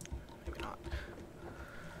 Maybe not.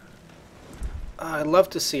 I'd love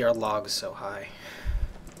to see our logs so high.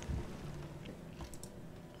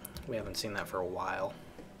 We haven't seen that for a while.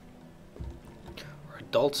 Our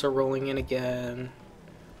adults are rolling in again.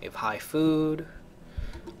 We have high food.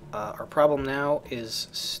 Our problem now is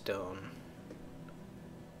stone.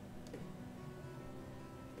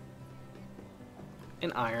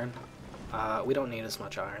 And iron. We don't need as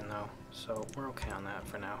much iron though, so we're okay on that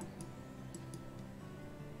for now.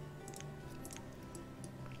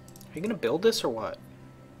 Are you gonna build this or what?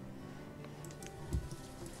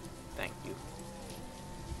 Thank you.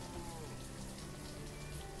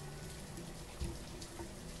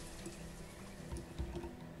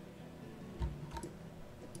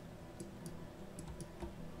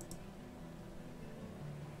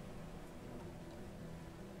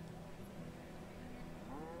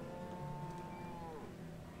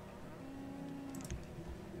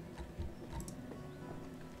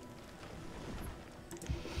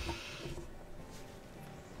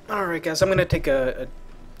 Alright guys, I'm gonna take a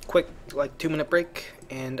quick, like, 2-minute break,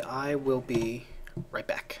 and I will be right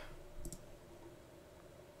back.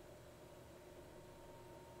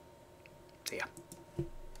 See ya.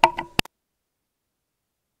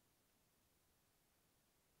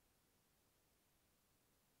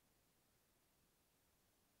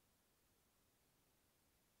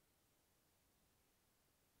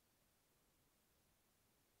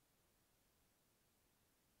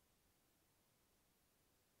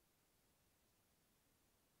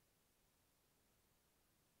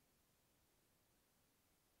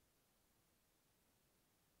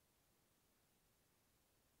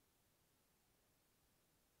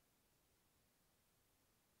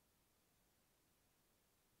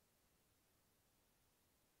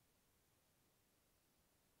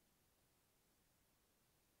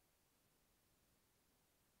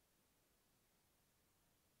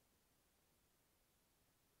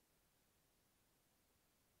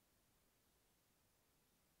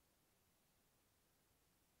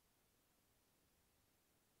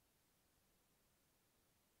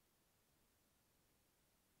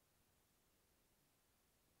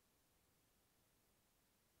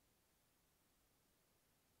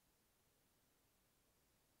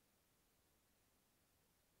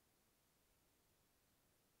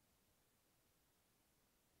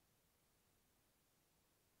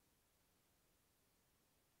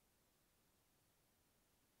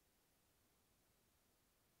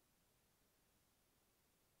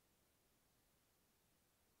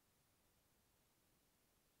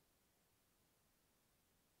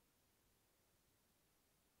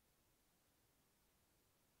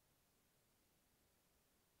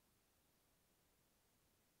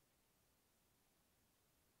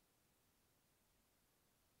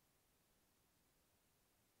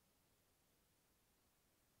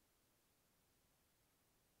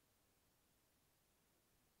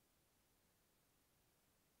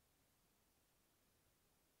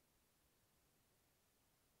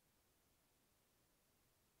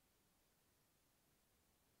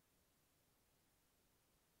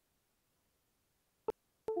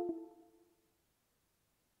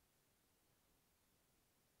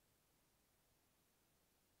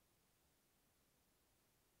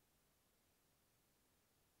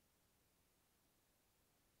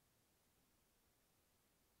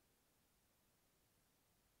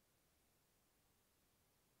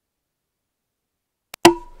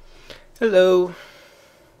 Hello.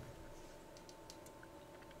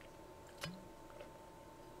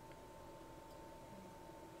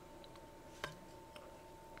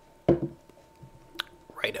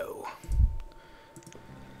 Righto.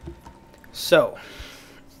 So,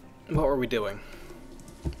 what were we doing?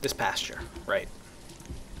 This pasture, right?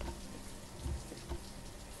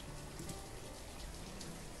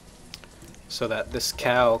 So that this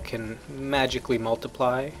cow can magically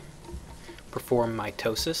multiply, perform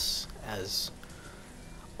mitosis, as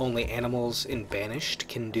only animals in Banished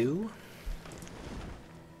can do.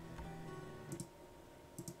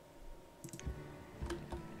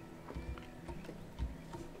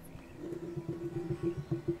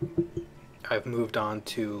 I've moved on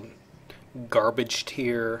to garbage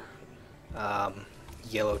tier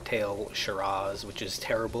yellowtail Shiraz, which is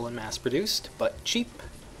terrible and mass-produced, but cheap.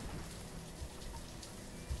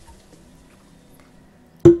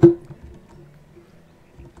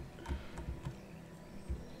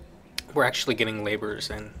 We're actually getting laborers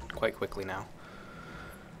in quite quickly now.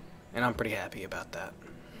 And I'm pretty happy about that.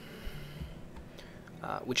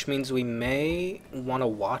 Which means we may want to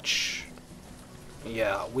watch...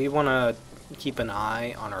 Yeah, we want to keep an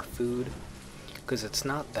eye on our food, because it's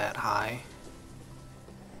not that high.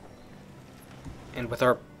 And with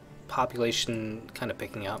our population kind of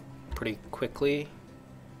picking up pretty quickly,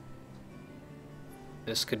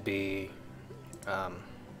 this could be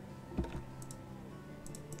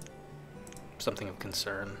something of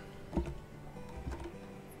concern.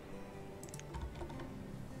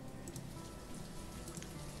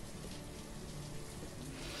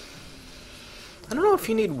 I don't know if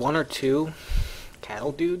you need 1 or 2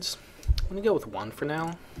 cattle dudes. I'm gonna go with 1 for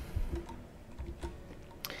now.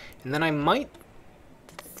 And then I might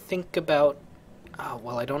think about... Oh,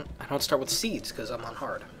 well, I don't start with seeds because I'm on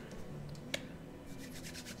hard.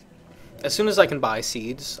 As soon as I can buy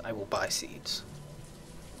seeds, I will buy seeds.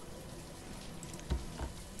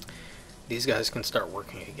 These guys can start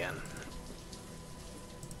working again.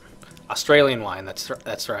 Australian wine,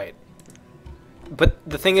 that's right. But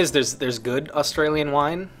the thing is, there's good Australian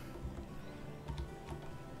wine.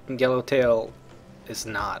 Yellowtail is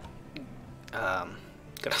not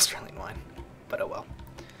good Australian wine, but oh well.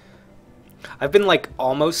 I've been like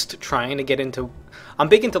almost trying to get into... I'm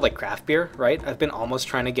big into like craft beer, right? I've been almost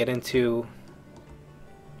trying to get into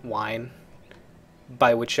wine,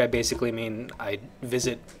 by which I basically mean I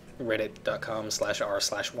visit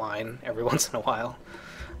reddit.com/r/wine every once in a while,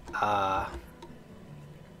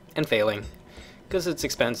 and failing. Because it's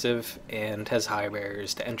expensive and has high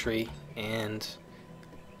barriers to entry, and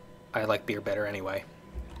I like beer better anyway.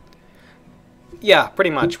 Yeah,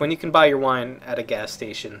 pretty much. When you can buy your wine at a gas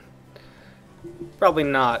station, probably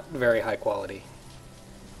not very high quality.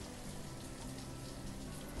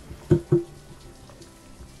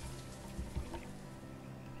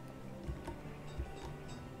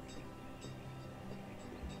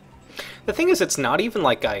 The thing is, it's not even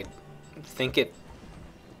like I think it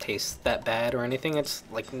tastes that bad or anything. It's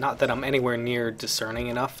like not that I'm anywhere near discerning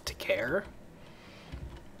enough to care.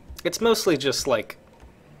 It's mostly just like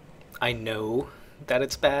I know that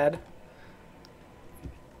it's bad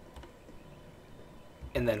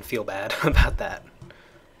and then feel bad about that.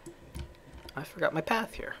 I forgot my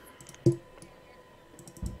path here.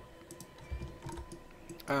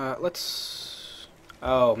 Let's...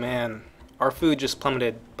 Oh man, our food just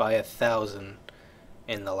plummeted by 1,000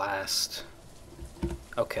 in the last...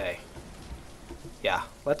 Okay. Yeah,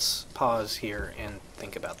 let's pause here and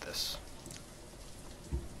think about this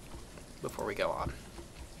before we go on.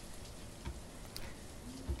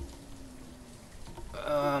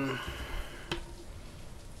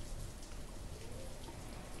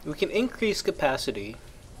 We can increase capacity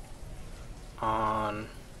on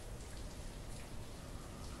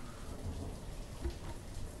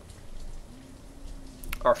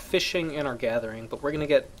our fishing and our gathering, but we're gonna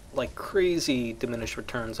get like crazy diminished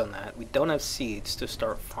returns on that. We don't have seeds to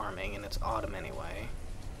start farming, and it's autumn anyway.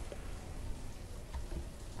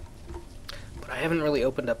 But I haven't really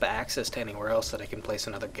opened up access to anywhere else that I can place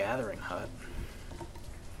another gathering hut.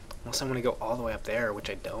 Unless I'm gonna go all the way up there, which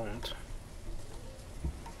I don't.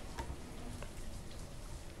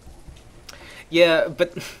 Yeah,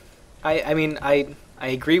 but I mean, I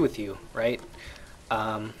agree with you, right?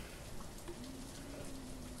 And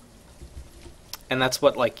that's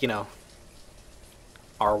what, like, you know,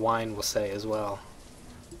 our wine will say as well.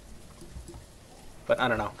 But I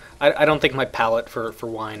don't know. I don't think my palate for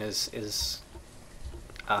wine is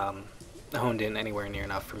honed in anywhere near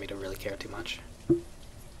enough for me to really care too much.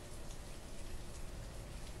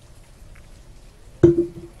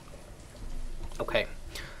 Okay,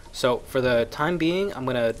 so for the time being, I'm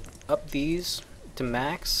gonna up these to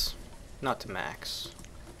max, not to max.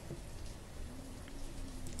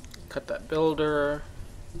 Cut that builder.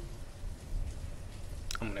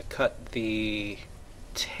 I'm gonna cut the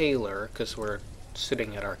tailor because we're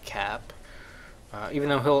sitting at our cap. Even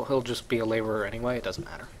though he'll just be a laborer anyway, it doesn't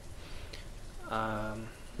matter.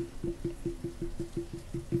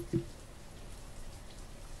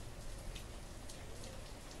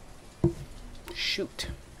 Shoot.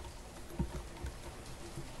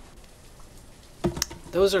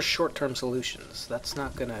 Those are short-term solutions. That's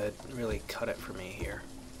not gonna really cut it for me here.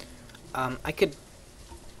 I could...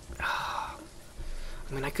 I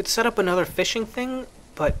mean, I could set up another fishing thing,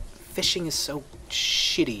 but fishing is so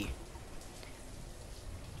shitty.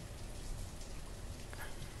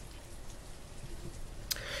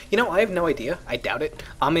 You know, I have no idea. I doubt it.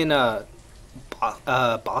 I'm in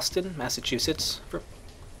Boston, Massachusetts.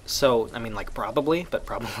 So, I mean, like, probably, but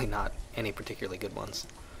probably not any particularly good ones.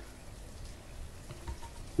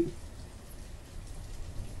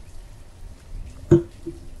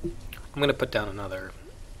 gonna put down another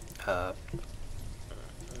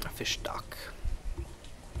fish dock.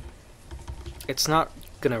 It's not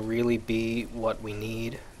gonna really be what we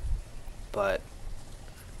need, but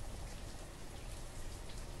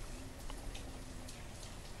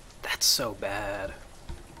that's so bad.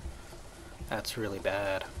 That's really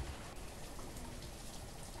bad.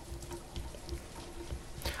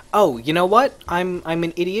 Oh, you know what? I'm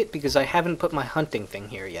an idiot because I haven't put my hunting thing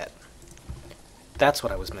here yet. That's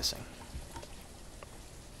what I was missing.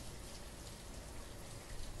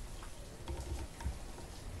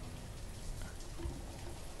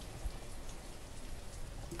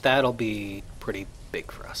 That'll be pretty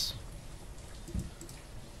big for us.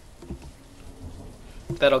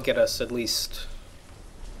 That'll get us at least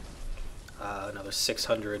another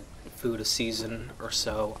 600 food a season or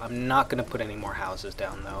so. I'm not going to put any more houses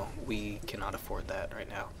down, though. We cannot afford that right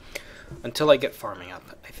now. Until I get farming up,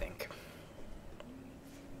 I think.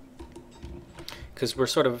 Because we're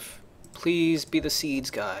sort of, please be the seeds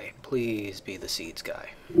guy. Please be the seeds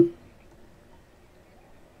guy.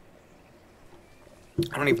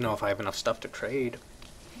 I don't even know if I have enough stuff to trade.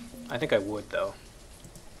 I think I would, though.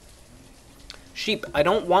 Sheep. I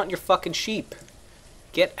don't want your fucking sheep.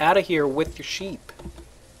 Get out of here with your sheep.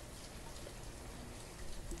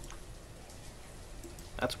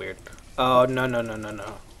 That's weird. Oh, no, no, no, no,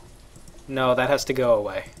 no. No, that has to go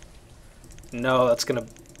away. No, that's gonna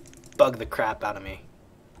bug the crap out of me.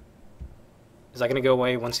 Is that gonna go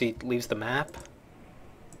away once he leaves the map?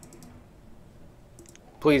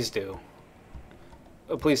 Please do.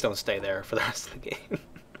 Oh, please don't stay there for the rest of the game.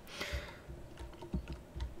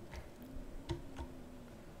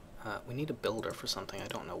 We need a builder for something. I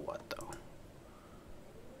don't know what,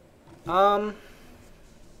 though.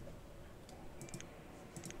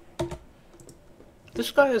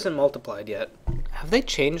 This guy hasn't multiplied yet. Have they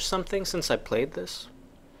changed something since I played this?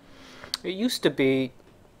 It used to be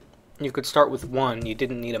you could start with one. You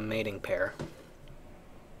didn't need a mating pair.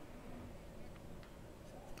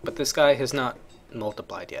 But this guy has not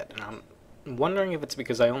multiplied yet, and I'm wondering if it's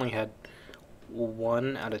because I only had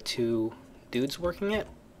 1 out of 2 dudes working it.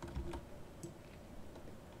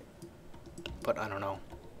 But I don't know.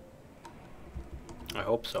 I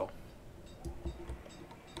hope so.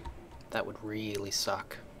 That would really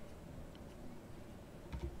suck.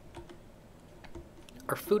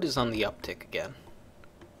 Our food is on the uptick again.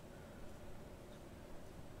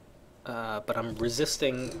 But I'm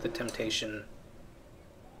resisting the temptation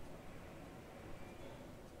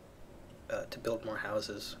to build more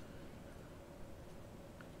houses.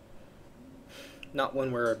 Not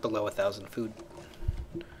when we're below 1,000 food.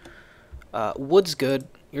 Wood's good.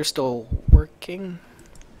 You're still working.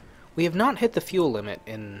 We have not hit the fuel limit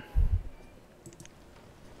in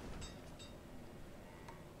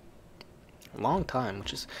a long time,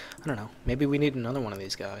 which is, I don't know, maybe we need another one of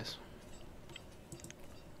these guys.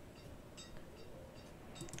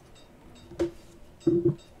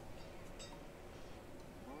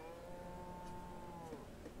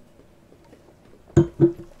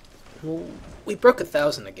 Well, we broke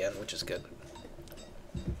 1,000 again, which is good.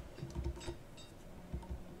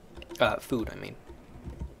 Food, I mean.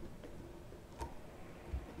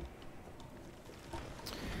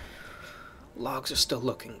 Logs are still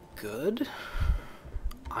looking good.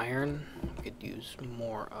 Iron, we could use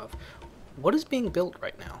more of. What is being built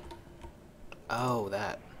right now? Oh,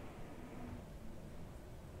 that.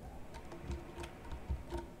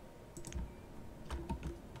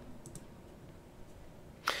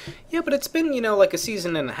 Yeah, but it's been, you know, like a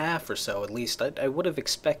season and a half or so, at least. I would have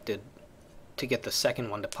expected to get the second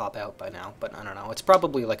one to pop out by now, but I don't know. It's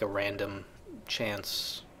probably like a random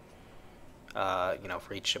chance, you know,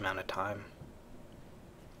 for each amount of time.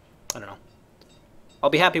 I don't know.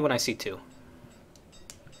 I'll be happy when I see 2.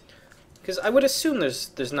 Because I would assume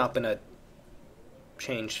there's not been a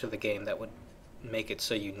change to the game that would make it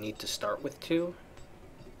so you need to start with 2.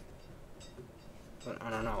 But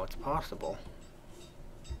I don't know, it's possible.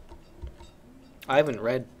 I haven't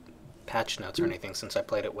read patch notes or anything since I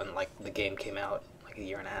played it when, like, the game came out like a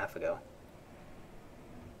year and a half ago.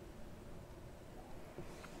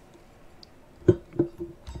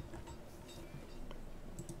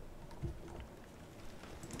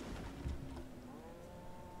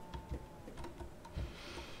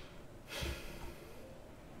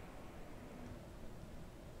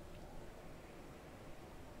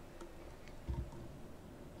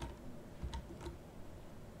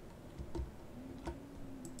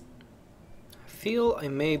 I feel I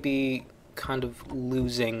may be kind of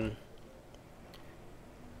losing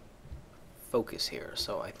focus here,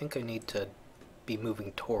 so I think I need to be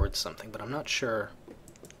moving towards something, but I'm not sure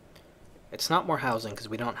It's not more housing because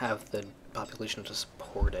we don't have the population to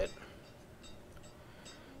support it.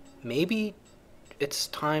 Maybe it's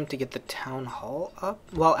time to get the town hall up?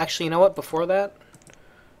 Well, actually, you know what? Before that,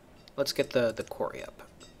 let's get the quarry up.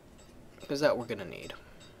 Because that we're going to need.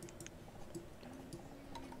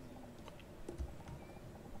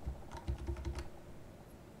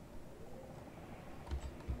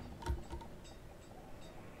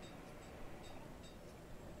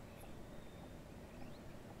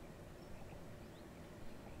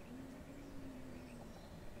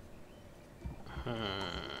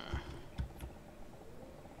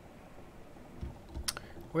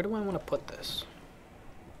 Where do I want to put this?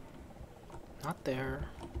 Not there.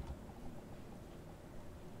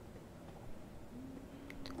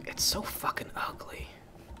 It's so fucking ugly.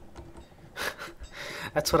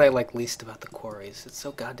 That's what I like least about the quarries. It's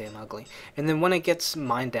so goddamn ugly. And then when it gets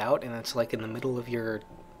mined out and it's like in the middle of your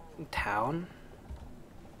town,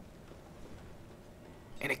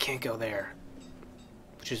 and it can't go there,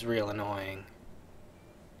 which is real annoying.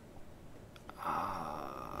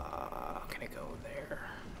 Can it go there?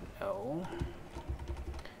 No.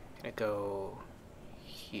 Can it go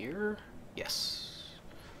here? Yes.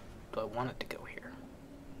 Do I want it to go here?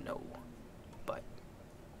 No. But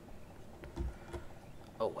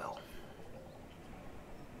oh well.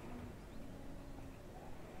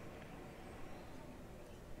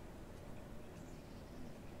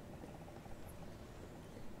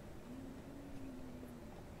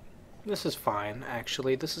 This is fine,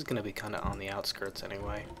 actually. This is going to be kind of on the outskirts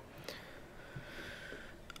anyway.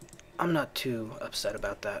 I'm not too upset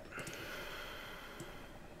about that.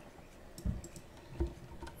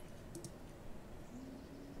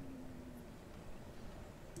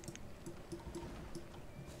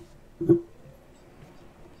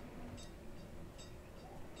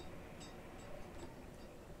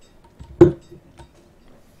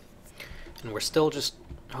 And we're still just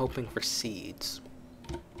hoping for seeds.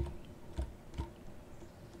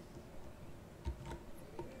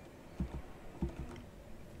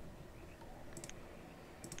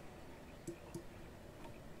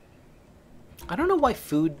 I don't know why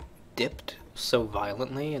food dipped so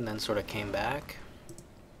violently and then sort of came back.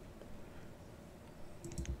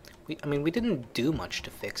 I mean, we didn't do much to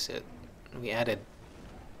fix it. We added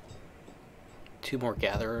 2 more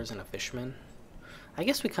gatherers and a fisherman. I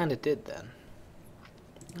guess we kind of did then.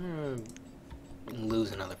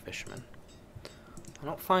 Lose another fisherman. I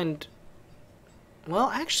don't find... Well,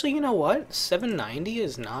 actually, you know what? 790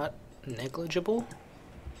 is not negligible.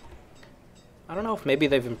 I don't know if maybe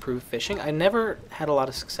they've improved fishing. I never had a lot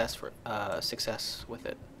of success with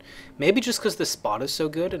it. Maybe just because the spot is so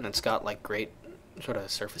good and it's got like great sort of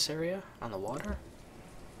surface area on the water.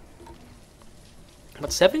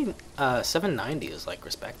 But 790 is like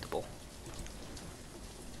respectable.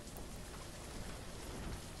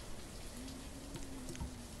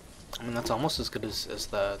 I mean, that's almost as good as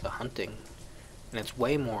the hunting, and it's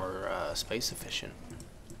way more space efficient.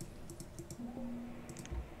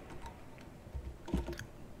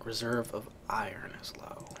 Reserve of iron is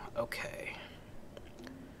low. Okay.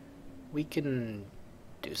 We can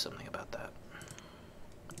do something about that.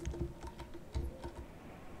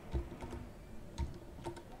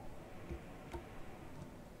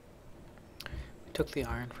 We took the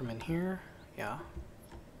iron from in here. Yeah.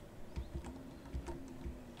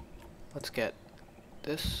 Let's get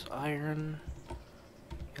this iron,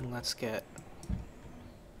 and let's get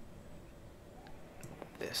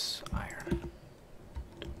this iron.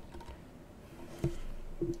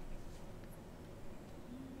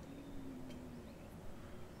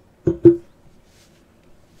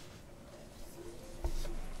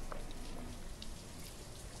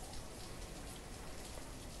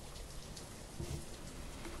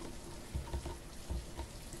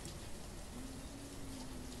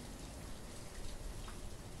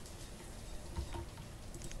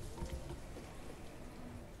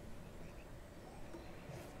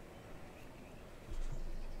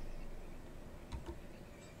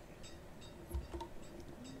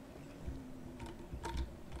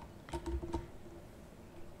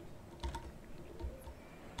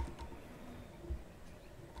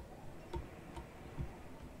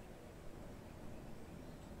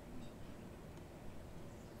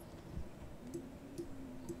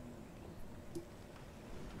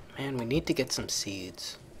 Man, we need to get some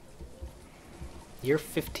seeds. Year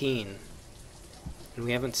 15, and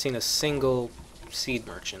we haven't seen a single seed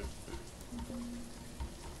merchant.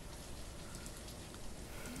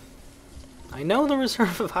 I know the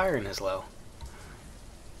reserve of iron is low.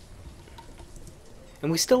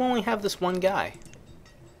 And we still only have this one guy.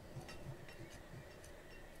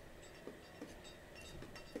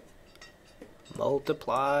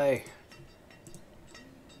 Multiply.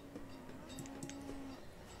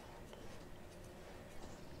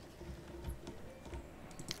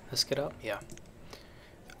 Let's get up, yeah.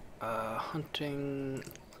 Hunting,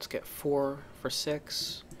 let's get 4 for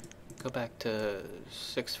 6. Go back to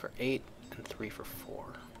 6 for 8 and 3 for 4.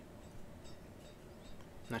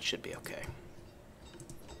 That should be okay.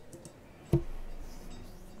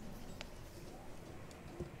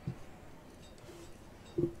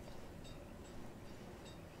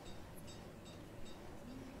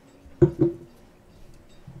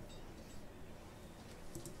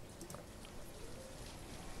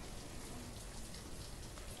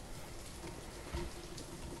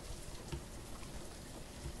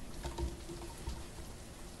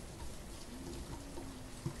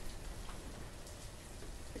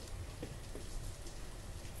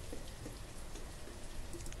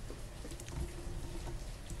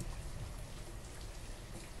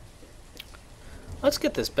 Let's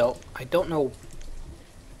get this belt. I don't know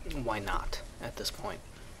why not at this point.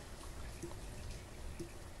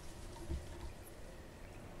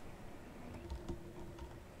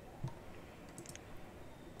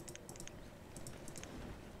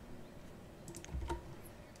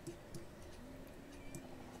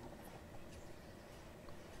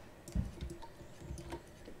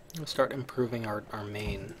 We'll start improving our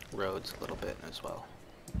main roads a little bit as well.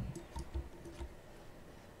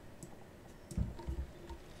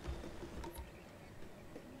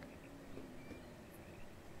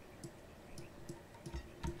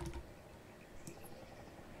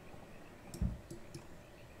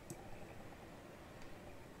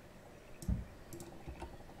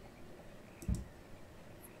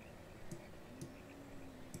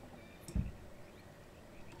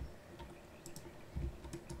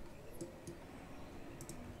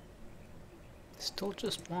 Still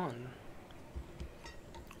just one.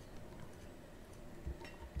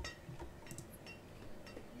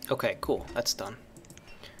 Okay, cool. That's done.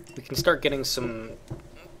 We can start getting some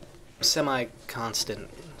semi-constant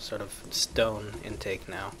sort of stone intake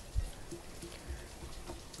now.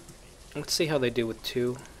 Let's see how they do with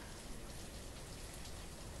 2.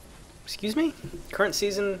 Excuse me? Current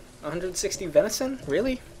season 160 venison?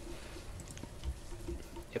 Really?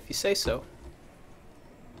 If you say so.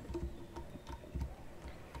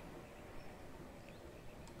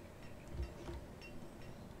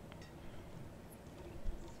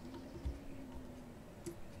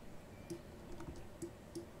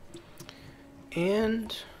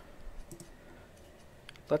 And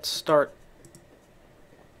let's start.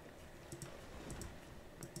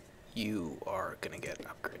 You are gonna get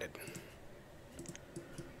upgraded.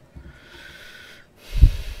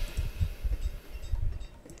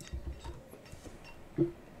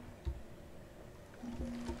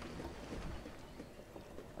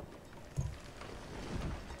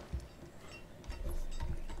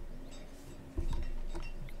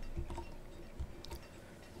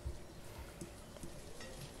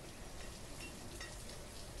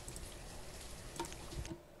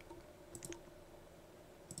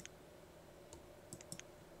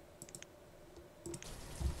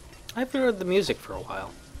 I've heard the music for a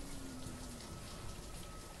while.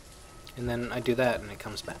 And then I do that and it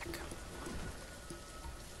comes back.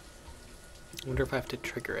 I wonder if I have to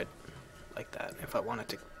trigger it like that, if I want it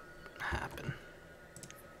to happen.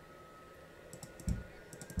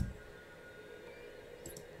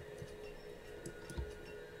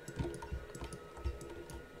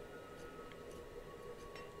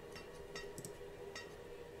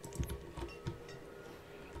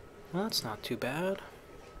 Well, that's not too bad.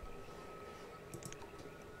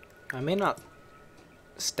 I may not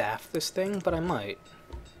staff this thing, but I might.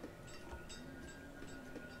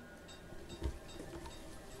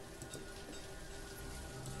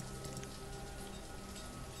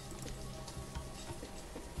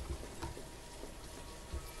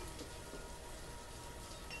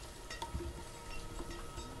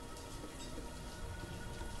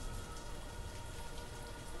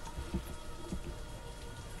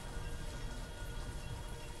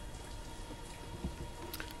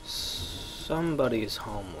 Somebody's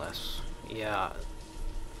homeless. Yeah.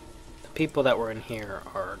 The people that were in here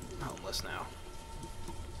are homeless now.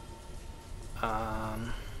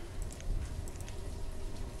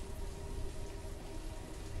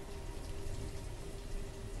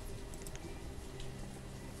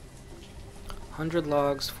 100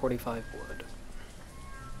 logs, 45 wood.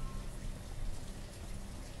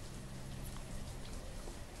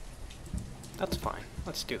 That's fine.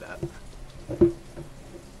 Let's do that.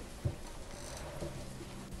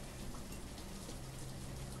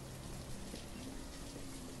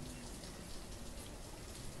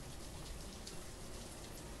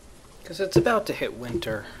 Because it's about to hit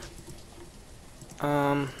winter.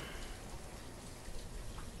 But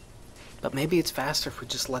maybe it's faster if we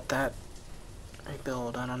just let that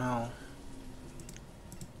rebuild. I don't know.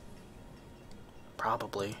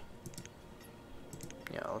 Probably.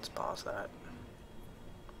 Yeah, let's pause that.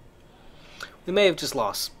 We may have just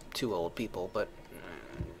lost 2 old people, but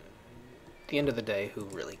at the end of the day, who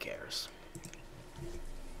really cares?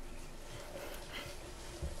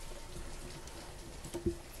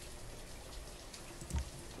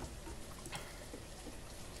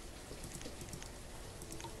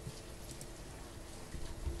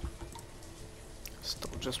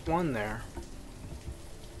 Still just 1 there.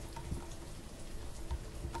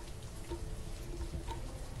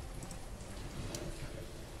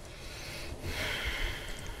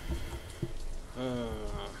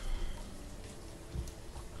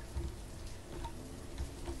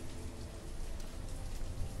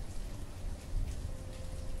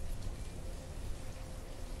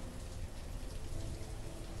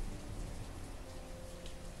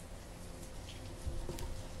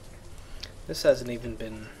 This hasn't even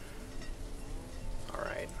been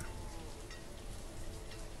alright.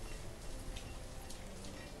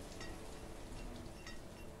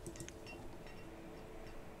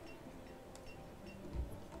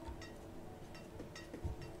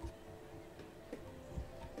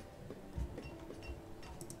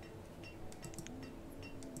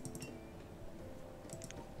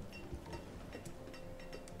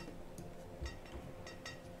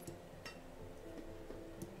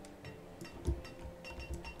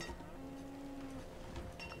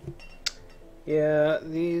 Yeah,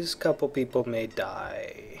 these couple people may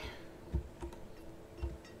die.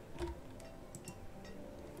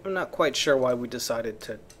 I'm not quite sure why we decided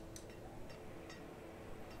to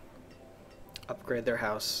upgrade their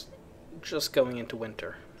house just going into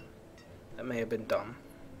winter. That may have been dumb.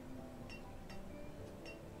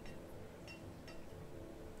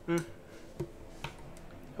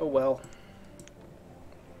 Oh well.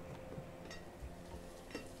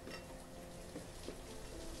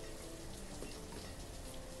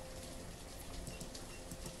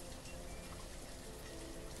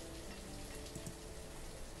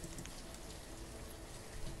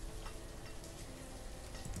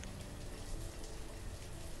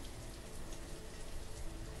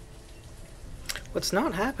 What's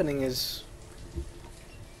not happening is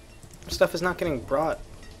stuff is not getting brought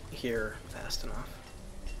here fast enough.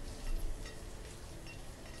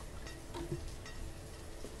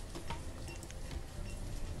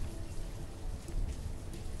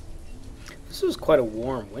 This was quite a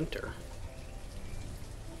warm winter.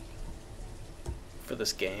 For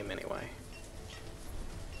this game, anyway.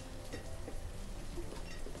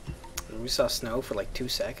 We saw snow for like 2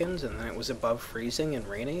 seconds, and then it was above freezing and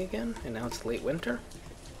raining again, and now it's late winter?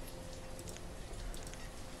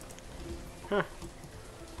 Huh.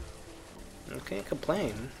 I can't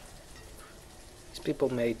complain. These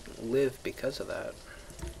people may live because of that.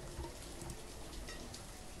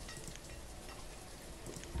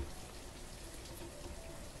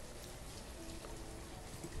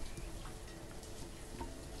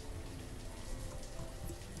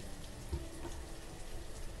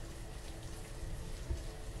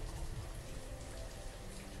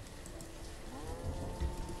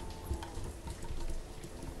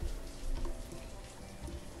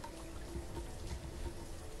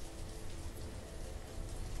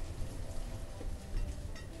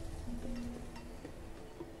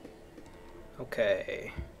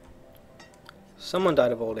 Okay. Someone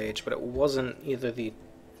died of old age, but it wasn't either the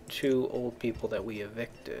 2 old people that we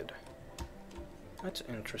evicted. That's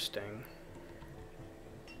interesting.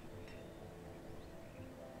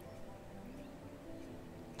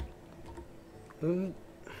 We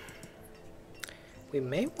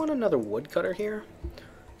may want another woodcutter here,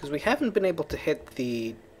 because we haven't been able to hit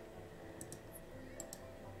the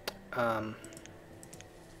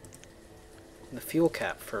fuel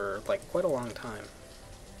cap for like quite a long time.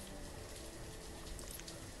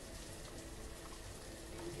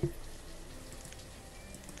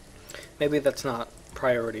 Maybe that's not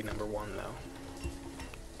priority number 1 though.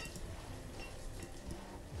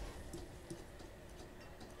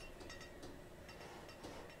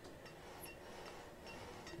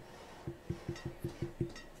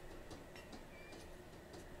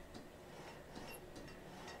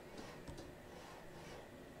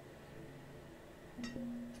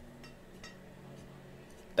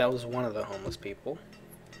 That was one of the homeless people.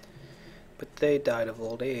 But they died of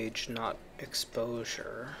old age, not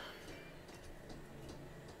exposure.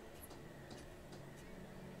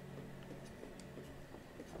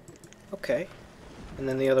 Okay. And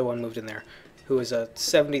then the other one moved in there. who is a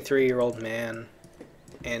 73-year-old man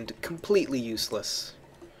and completely useless.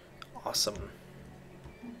 Awesome.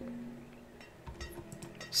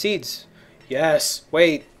 Seeds. Yes.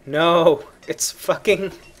 Wait. No. It's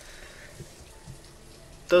fucking...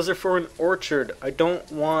 Those are for an orchard. I don't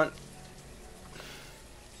want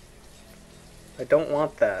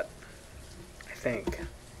that. I think.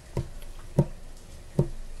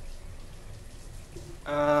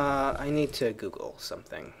 I need to Google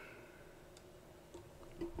something.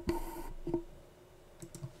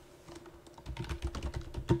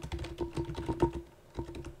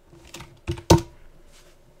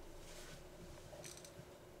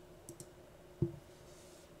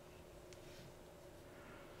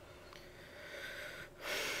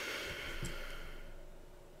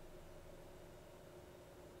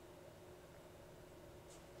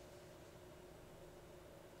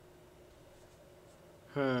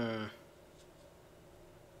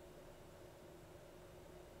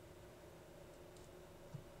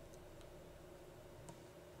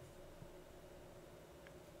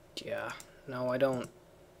 Yeah. No, I don't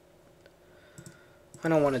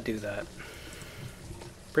want to do that.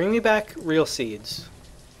 Bring me back real seeds.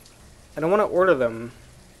 I don't want to order them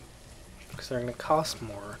because they're going to cost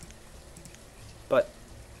more. But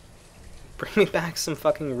bring me back some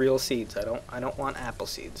fucking real seeds. I don't want apple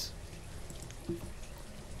seeds.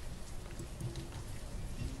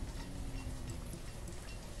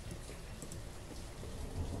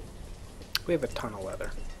 We have a ton of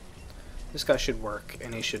leather. This guy should work,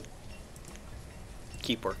 and he should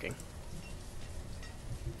keep working.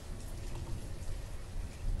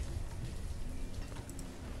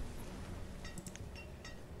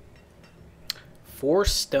 Four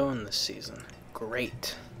stone this season.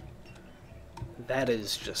 Great. That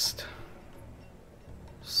is just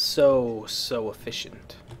so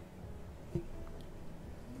efficient.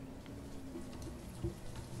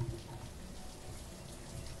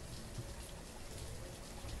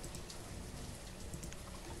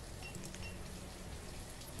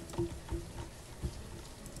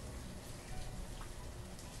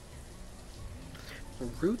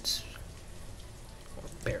 Roots or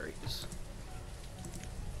berries?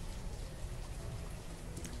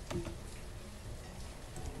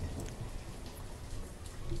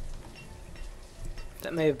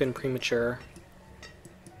 That may have been premature,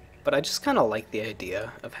 but I just kind of like the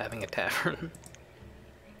idea of having a tavern.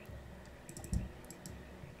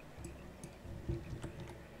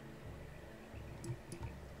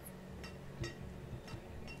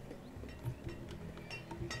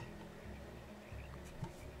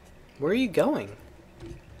 Where are you going?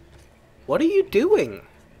 What are you doing?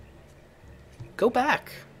 Go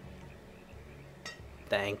back.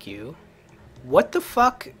 Thank you. What the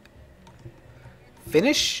fuck?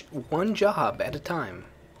 Finish one job at a time.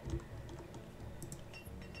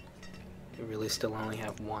 You really still only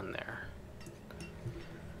have one there.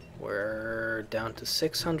 We're down to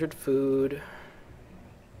 600 food.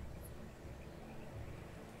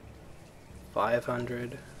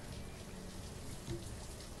 500.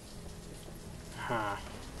 Huh.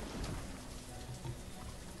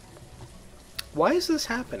 Why is this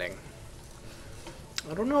happening?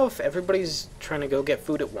 I don't know if everybody's trying to go get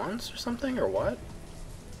food at once or something, or what.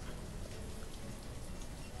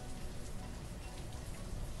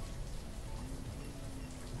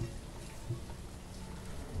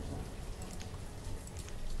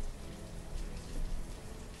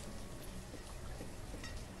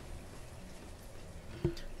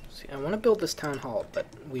 See, I want to build this town hall, but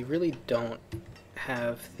we really don't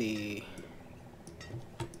have the...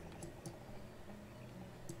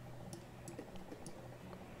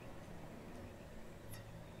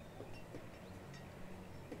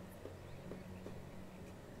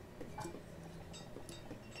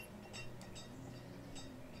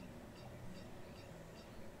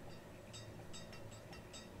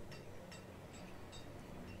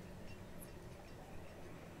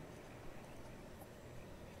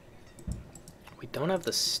 We don't have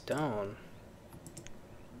the stone.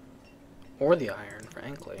 Or the iron,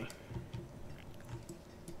 frankly.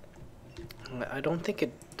 I don't think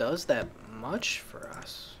it does that much for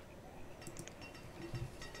us.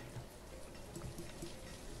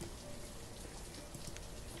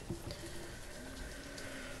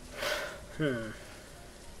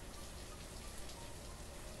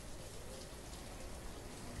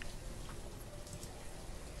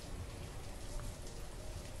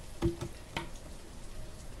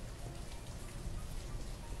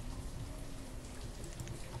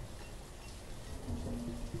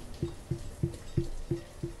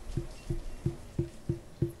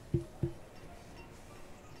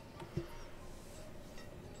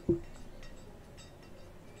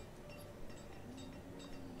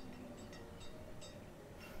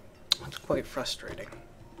 frustrating.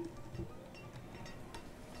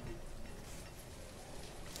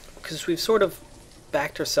 Because we've sort of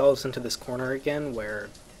backed ourselves into this corner again where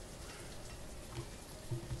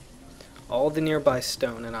all the nearby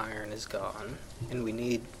stone and iron is gone, and we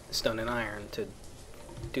need stone and iron to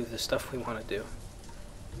do the stuff we want to do.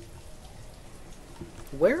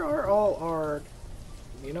 Where are all our...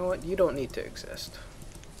 You know what? You don't need to exist.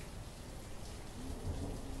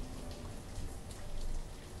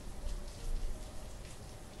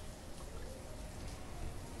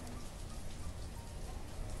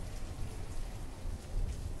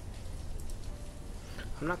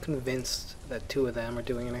 I'm not convinced that two of them are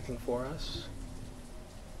doing anything for us.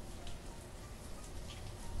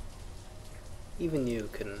 Even you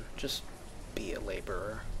can just be a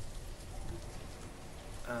laborer.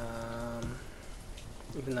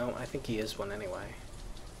 Even though I think he is one anyway.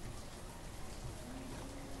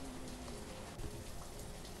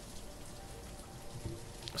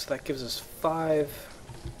 So that gives us 5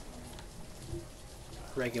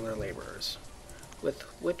 regular laborers, with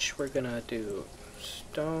which we're gonna do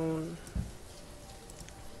stone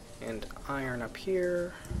and iron up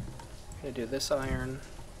here. I'm gonna do this iron.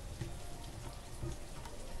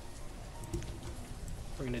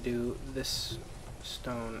 We're gonna do this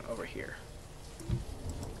stone over here.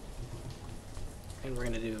 And we're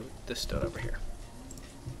gonna do this stone over here.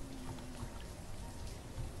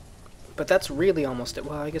 But that's really almost it.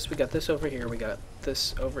 Well, I guess we got this over here, we got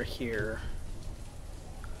this over here.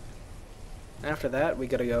 And after that, we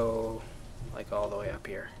gotta go like all the way up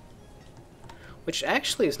here. Which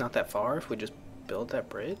actually is not that far if we just build that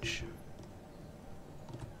bridge.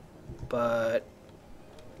 But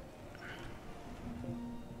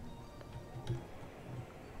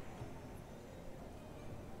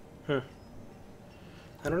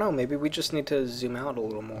I don't know, maybe we just need to zoom out a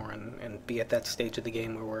little more and be at that stage of the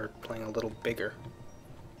game where we're playing a little bigger.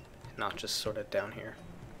 Not just sort of down here.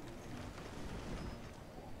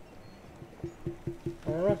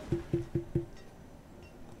 I don't know.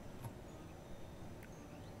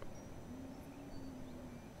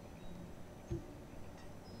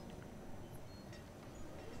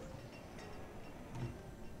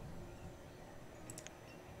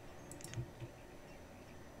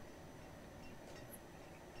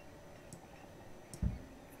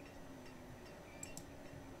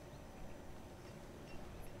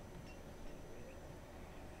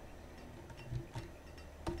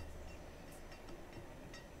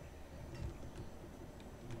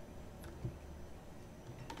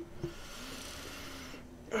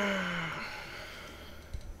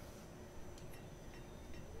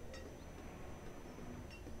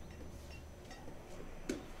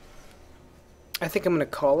 I think I'm going to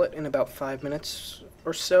call it in about 5 minutes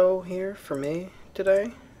or so here for me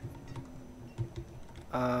today.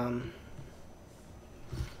 But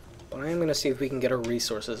I am going to see if we can get our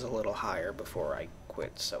resources a little higher before I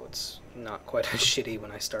quit, so it's not quite as shitty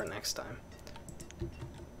when I start next time.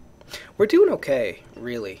 We're doing okay,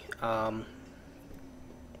 really. But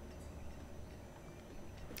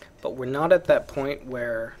we're not at that point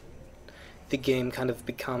where the game kind of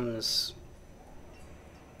becomes...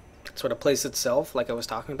 sort of plays itself, like I was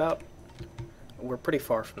talking about. We're pretty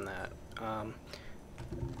far from that.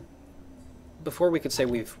 Before we could say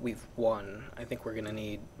we've won, I think we're gonna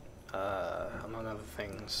need, among other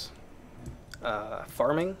things,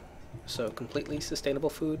 farming, so completely sustainable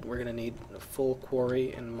food. We're gonna need a full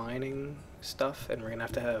quarry and mining stuff, and we're gonna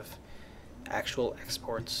have to have actual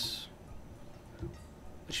exports,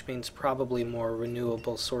 which means probably more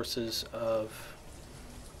renewable sources of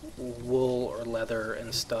wool or leather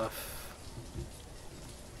and stuff,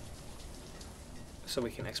 so we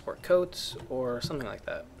can export coats or something like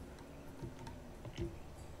that.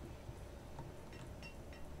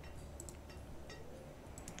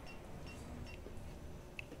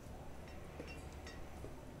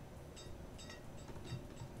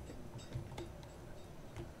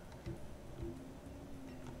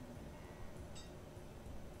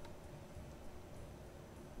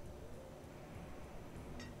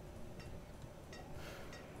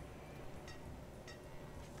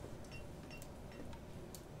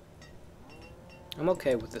 I'm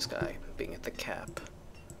okay with this guy being at the cap.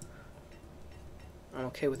 I'm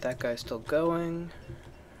okay with that guy still going.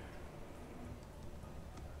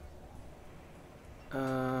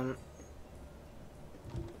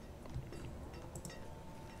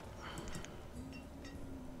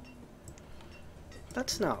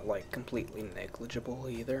 That's not like completely negligible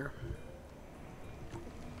either.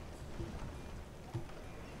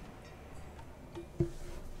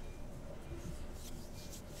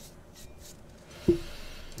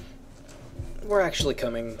 we're actually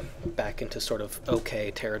coming back into sort of okay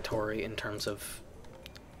territory in terms of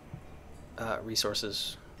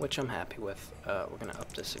resources, which I'm happy with. We're gonna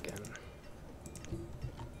up this again.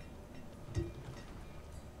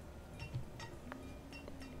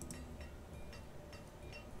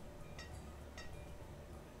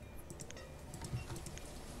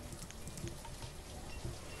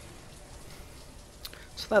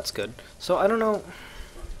 So that's good. So I don't know.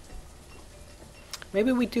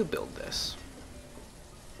 Maybe we do build this.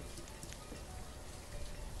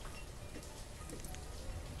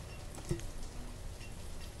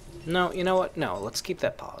 No, you know what? No, let's keep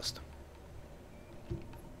that paused.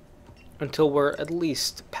 Until we're at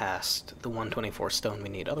least past the 124 stone we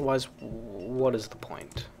need. Otherwise, what is the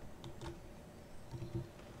point?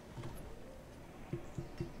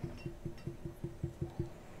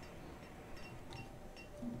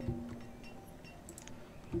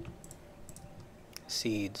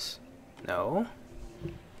 Seeds. No.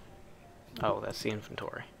 Oh, that's the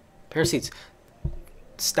inventory. Pear seeds.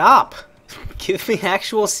 Stop! Give me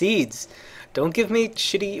actual seeds. Don't give me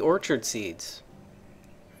shitty orchard seeds.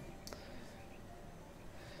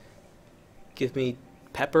 Give me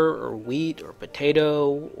pepper or wheat or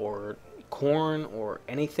potato or corn or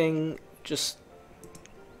anything. Just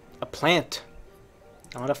a plant.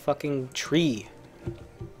 Not a fucking tree.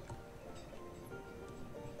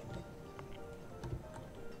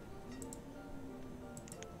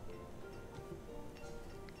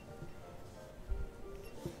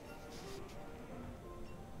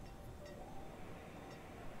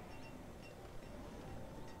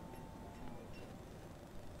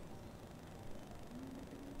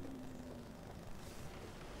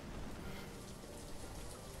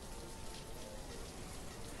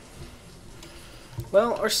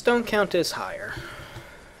 Well, our stone count is higher,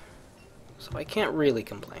 so I can't really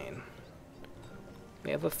complain.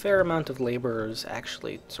 We have a fair amount of laborers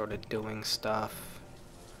actually sort of doing stuff.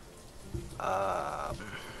 I'm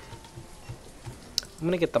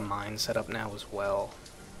gonna get the mine set up now as well.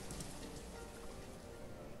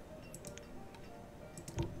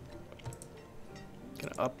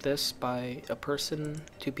 Gonna up this by a person,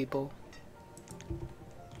 2 people.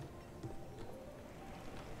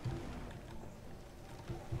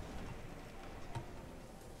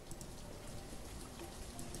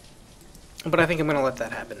 But I think I'm going to let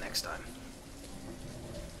that happen next time.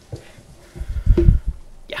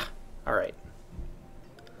 Yeah, alright.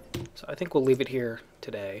 So I think we'll leave it here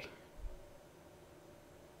today.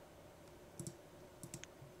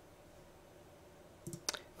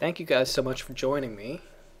 Thank you guys so much for joining me.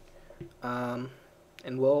 And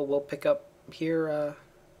we'll pick up here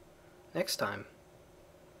next time.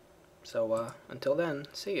 So until then,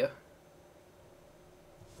 see ya.